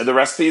 right? The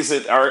recipes,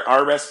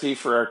 our recipe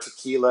for our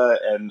tequila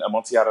and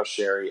Amontillado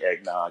sherry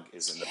eggnog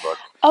is in the book.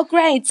 Oh,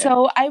 great.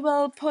 So I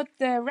will put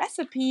the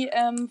recipe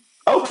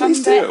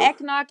please the do.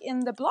 eggnog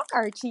in the blog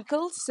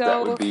article. So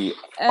that would be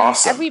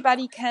awesome.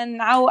 Everybody can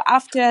now,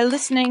 after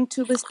listening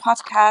to this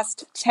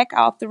podcast, check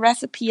out the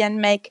recipe and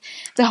make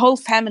the whole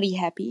family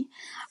happy.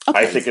 Okay.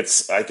 I think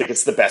it's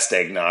the best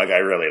eggnog. I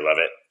really love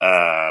it.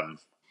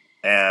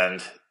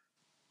 And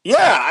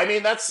yeah, I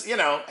mean, that's,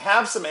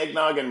 have some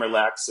eggnog and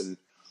relax and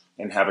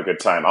have a good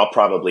time. I'll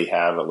probably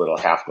have a little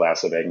half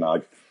glass of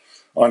eggnog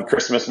on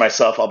Christmas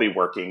myself. I'll be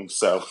working,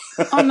 so.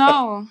 Oh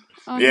no!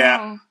 Oh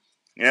yeah.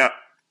 no! Yeah.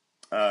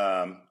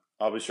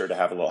 I'll be sure to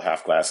have a little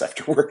half glass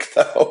after work,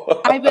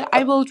 though.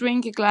 I will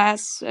drink a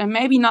glass,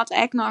 maybe not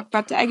eggnog,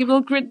 but I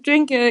will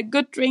drink a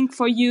good drink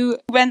for you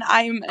when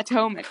I'm at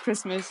home at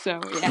Christmas.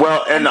 So yeah.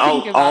 Well, and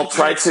I'll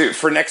try to,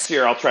 for next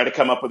year, I'll try to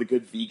come up with a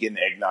good vegan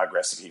eggnog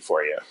recipe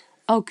for you.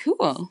 Oh,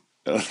 cool.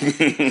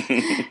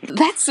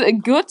 That's a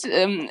good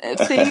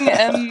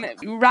thing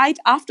right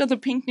after the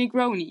pink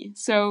Negroni.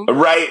 So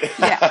right.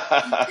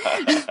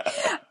 Yeah.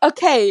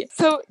 Okay,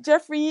 so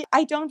Jeffrey,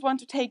 I don't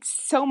want to take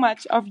so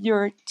much of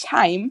your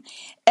time,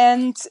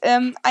 and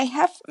I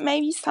have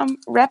maybe some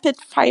rapid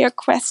fire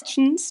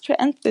questions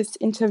to end this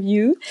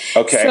interview.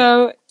 Okay.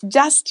 So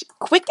just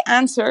quick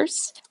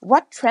answers.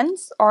 What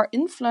trends or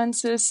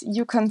influences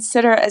you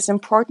consider as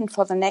important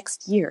for the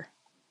next year?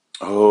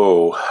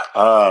 Oh,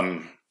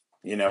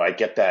 I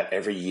get that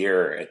every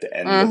year at the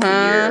end of the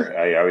year.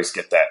 I always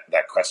get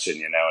that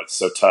question, it's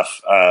so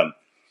tough.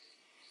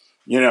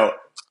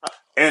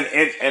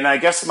 And I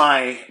guess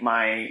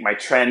my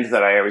trend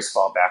that I always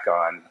fall back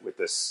on with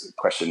this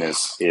question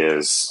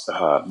is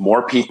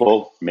more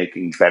people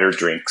making better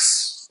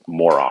drinks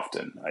more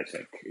often, I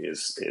think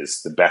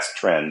is the best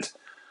trend.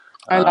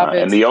 I love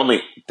it. And the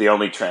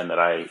only trend that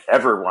I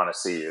ever want to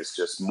see is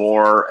just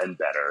more and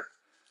better.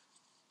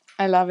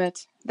 I love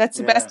it. That's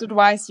the best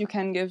advice you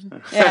can give.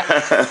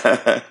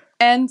 Yeah.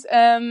 And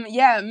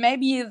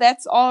maybe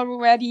that's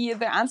already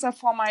the answer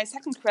for my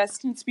second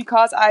question,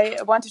 because I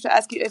wanted to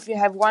ask you if you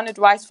have one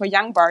advice for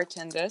young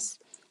bartenders.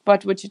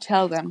 What would you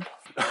tell them?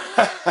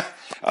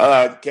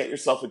 Get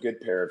yourself a good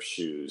pair of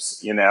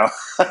shoes,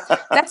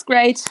 That's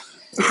great.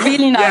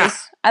 Really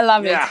nice. Yeah. I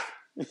love it.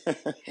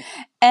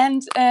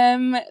 And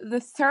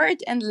the third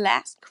and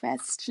last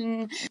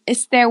question,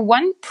 is there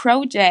one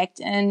project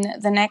in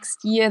the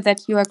next year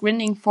that you are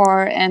grinding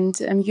for and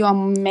you are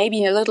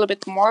maybe a little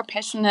bit more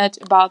passionate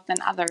about than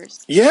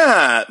others?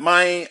 Yeah,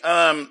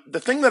 the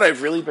thing that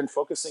I've really been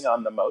focusing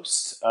on the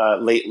most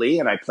lately,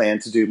 and I plan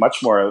to do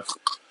much more of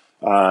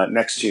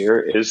next year,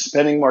 is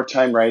spending more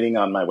time writing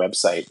on my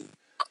website.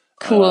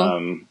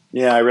 Cool.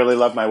 I really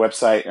love my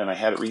website, and I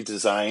had it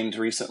redesigned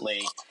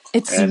recently.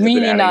 It's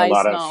really nice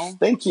now.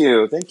 Thank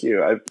you.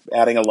 I'm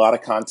adding a lot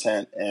of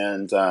content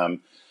and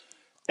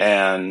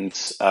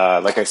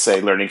like I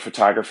say, learning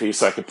photography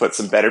so I can put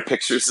some better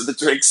pictures of the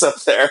drinks up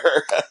there.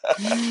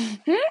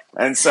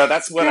 And so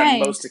that's what I'm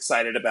most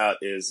excited about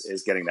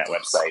is getting that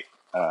website.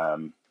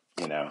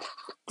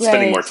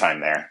 Spending more time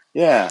there.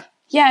 Yeah.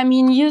 Yeah, I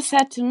mean, you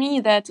said to me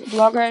that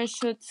bloggers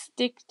should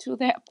stick to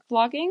their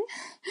blogging,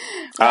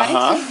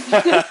 right?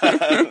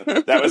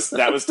 That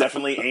was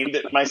definitely aimed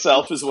at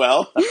myself as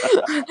well.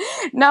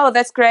 No,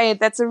 that's great.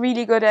 That's a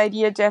really good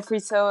idea, Jeffrey.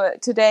 So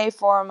today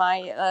for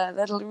my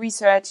little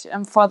research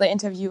for the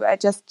interview, I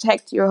just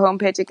checked your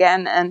homepage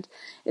again, and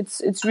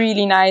it's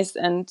really nice.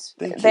 And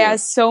there are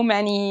so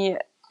many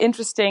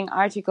interesting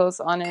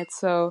articles on it.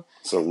 So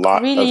a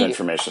lot of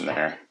information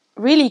there.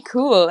 Really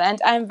cool,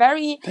 and I'm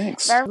very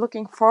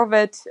looking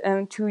forward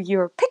to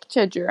your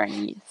picture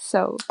journey.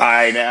 So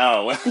I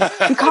know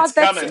because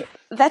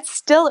that's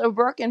still a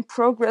work in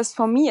progress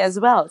for me as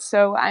well.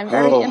 So I'm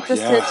very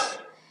interested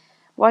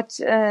what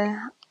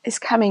is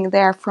coming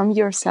there from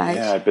your side.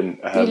 Yeah, I've been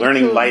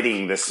learning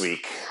lighting this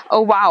week.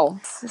 Oh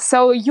wow!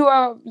 So you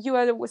are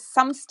with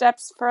some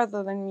steps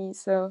further than me.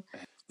 So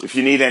if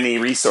you need any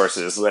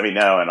resources, let me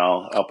know, and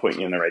I'll point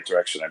you in the right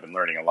direction. I've been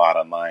learning a lot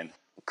online.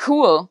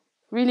 Cool.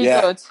 Really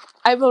good.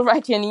 I will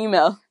write you an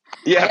email.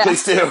 Yeah,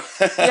 please do.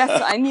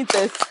 Yes, I need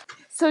this.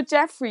 So,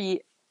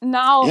 Jeffrey,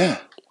 now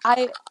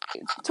I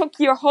took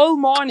your whole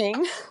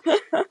morning.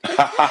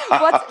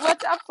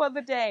 What's up for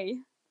the day?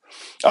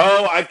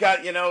 Oh, I've got,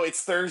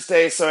 it's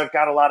Thursday, so I've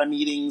got a lot of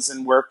meetings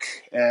and work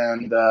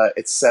and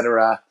et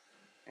cetera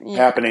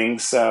happening.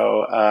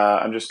 So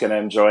I'm just going to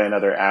enjoy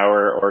another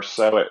hour or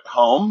so at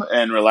home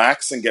and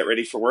relax and get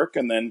ready for work,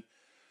 and then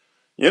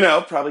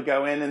probably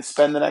go in and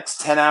spend the next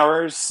 10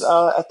 hours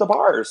at the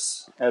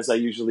bars, as I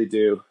usually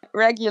do.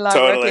 Regular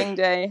working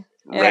day.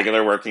 Yeah.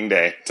 Regular working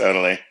day,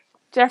 totally.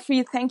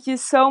 Jeffrey, thank you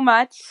so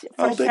much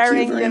for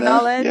sharing your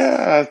knowledge.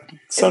 Yeah,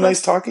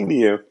 nice talking to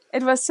you.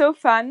 It was so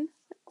fun.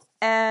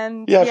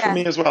 And for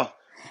me as well.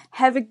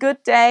 have a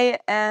good day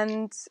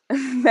and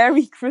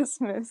Merry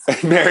Christmas.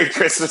 Merry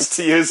Christmas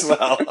to you as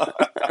well.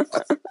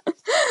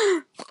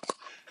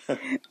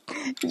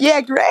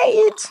 Yeah,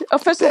 great.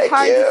 Official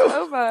party is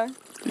over.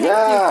 Thank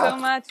you so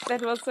much.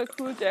 That was so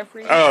cool,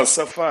 Jeffrey. Oh,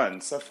 so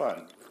fun. So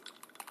fun.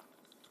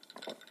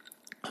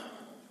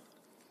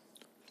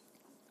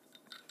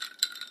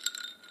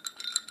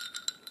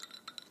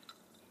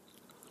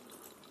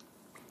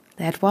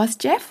 That was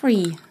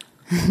Jeffrey.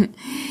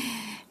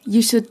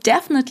 You should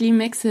definitely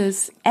mix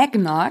his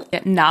eggnog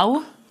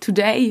now,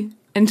 today,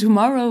 and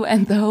tomorrow,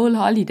 and the whole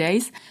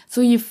holidays.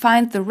 So you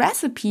find the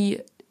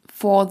recipe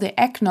for the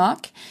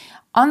eggnog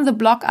on the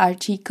blog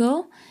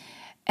article.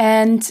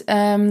 And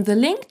the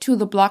link to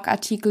the blog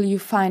article you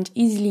find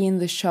easily in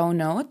the show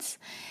notes.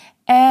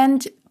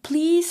 And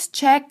please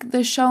check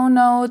the show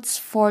notes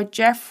for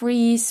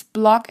Jeffrey's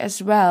blog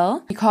as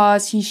well,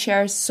 because he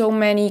shares so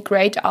many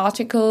great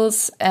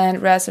articles and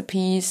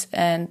recipes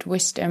and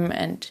wisdom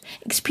and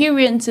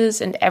experiences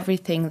and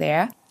everything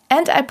there.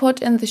 And I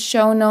put in the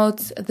show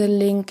notes the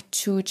link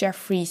to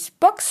Jeffrey's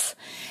books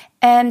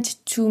and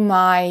to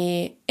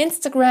my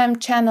Instagram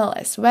channel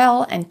as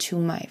well, and to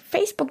my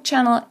Facebook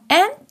channel,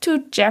 and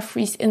to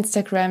Jeffrey's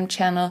Instagram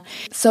channel.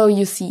 So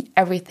you see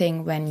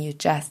everything when you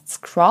just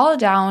scroll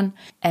down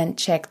and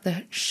check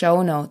the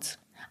show notes.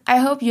 I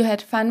hope you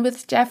had fun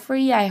with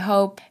Jeffrey. I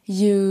hope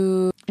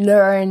you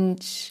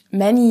learned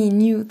many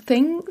new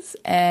things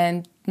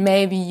and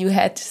maybe you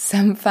had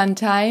some fun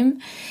time.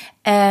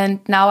 And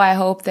now I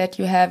hope that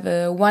you have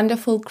a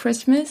wonderful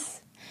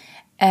Christmas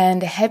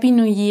and a happy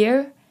New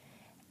Year.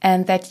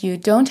 And that you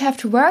don't have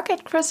to work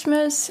at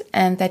Christmas,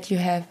 and that you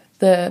have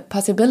the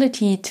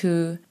possibility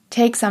to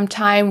take some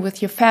time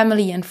with your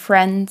family and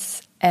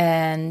friends.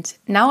 And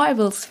now I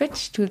will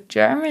switch to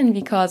German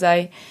because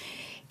I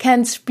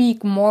can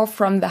speak more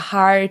from the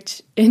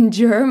heart in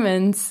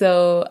German.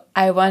 So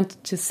I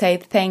want to say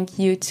thank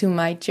you to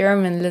my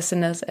German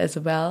listeners as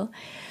well.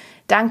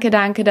 Danke,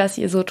 dass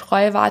ihr so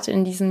treu wart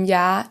in diesem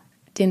Jahr.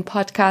 Den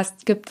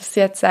Podcast gibt es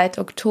jetzt seit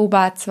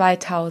Oktober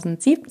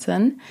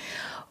 2017.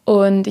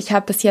 Und ich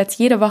habe bis jetzt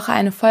jede Woche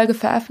eine Folge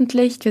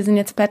veröffentlicht. Wir sind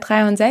jetzt bei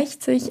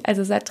 63,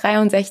 also seit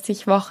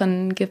 63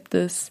 Wochen gibt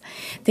es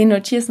den No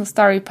Cheers No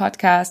Story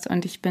Podcast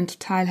und ich bin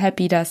total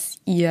happy, dass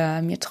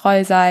ihr mir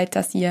treu seid,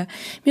 dass ihr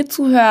mir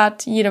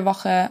zuhört jede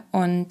Woche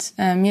und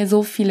mir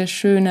so viele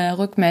schöne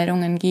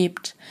Rückmeldungen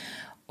gebt.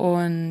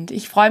 Und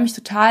ich freue mich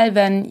total,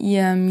 wenn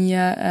ihr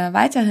mir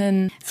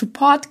weiterhin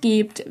Support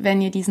gebt,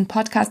 wenn ihr diesen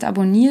Podcast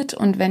abonniert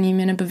und wenn ihr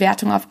mir eine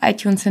Bewertung auf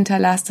iTunes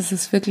hinterlasst. Das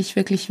ist wirklich,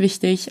 wirklich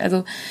wichtig.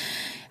 Also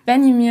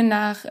wenn ihr mir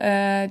nach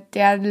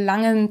der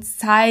langen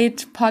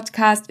Zeit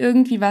Podcast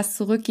irgendwie was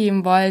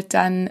zurückgeben wollt,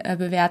 dann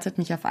bewertet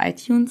mich auf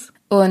iTunes.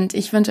 Und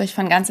ich wünsche euch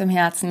von ganzem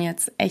Herzen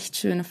jetzt echt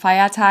schöne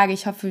Feiertage.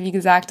 Ich hoffe, wie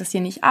gesagt, dass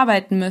ihr nicht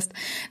arbeiten müsst,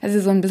 dass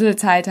ihr so ein bisschen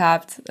Zeit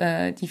habt,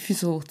 die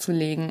Füße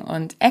hochzulegen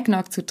und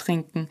Eggnog zu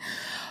trinken.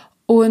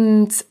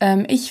 Und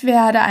ich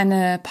werde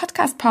eine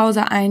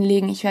Podcast-Pause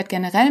einlegen. Ich werde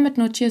generell mit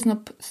No Cheers No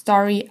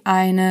Story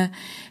eine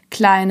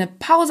kleine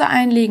Pause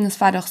einlegen.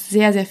 Es war doch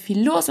sehr, sehr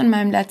viel los in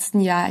meinem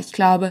letzten Jahr. Ich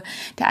glaube,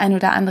 der ein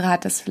oder andere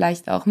hat das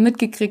vielleicht auch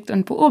mitgekriegt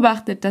und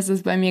beobachtet, dass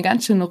es bei mir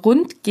ganz schön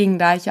rund ging,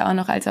 da ich ja auch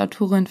noch als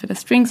Autorin für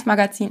das Strings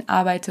Magazin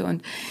arbeite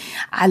und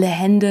alle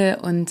Hände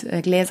und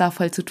Gläser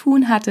voll zu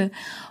tun hatte.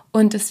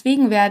 Und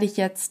deswegen werde ich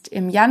jetzt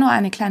im Januar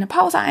eine kleine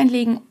Pause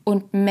einlegen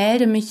und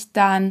melde mich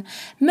dann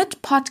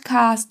mit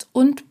Podcast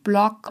und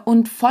Blog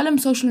und vollem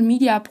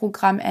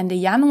Social-Media-Programm Ende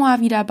Januar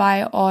wieder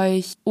bei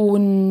euch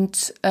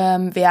und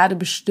werde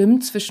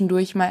bestimmt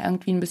zwischendurch mal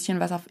irgendwie ein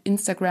bisschen was auf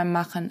Instagram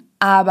machen.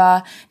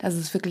 Aber dass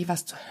es wirklich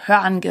was zu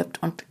hören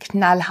gibt und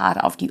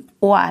knallhart auf die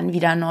Ohren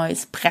wieder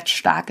neues,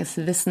 brettstarkes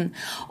Wissen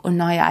und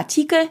neue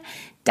Artikel,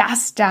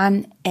 das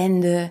dann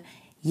Ende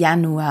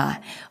Januar.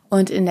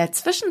 Und in der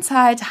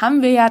Zwischenzeit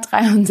haben wir ja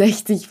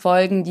 63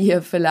 Folgen, die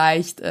ihr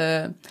vielleicht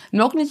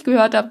noch nicht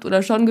gehört habt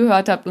oder schon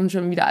gehört habt und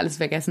schon wieder alles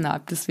vergessen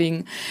habt.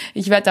 Deswegen,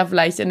 ich werde da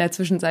vielleicht in der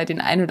Zwischenzeit den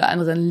ein oder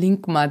anderen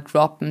Link mal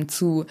droppen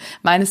zu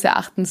meines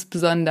Erachtens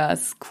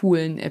besonders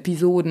coolen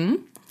Episoden.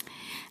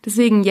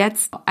 Deswegen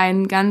jetzt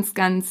ein ganz,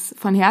 ganz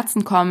von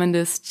Herzen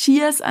kommendes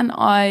Cheers an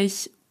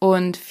euch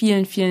und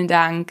vielen, vielen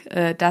Dank,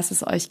 dass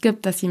es euch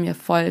gibt, dass ihr mir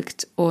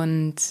folgt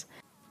und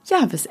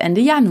ja, bis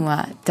Ende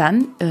Januar.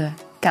 Dann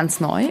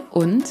ganz neu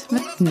und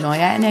mit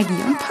neuer Energie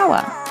und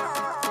Power.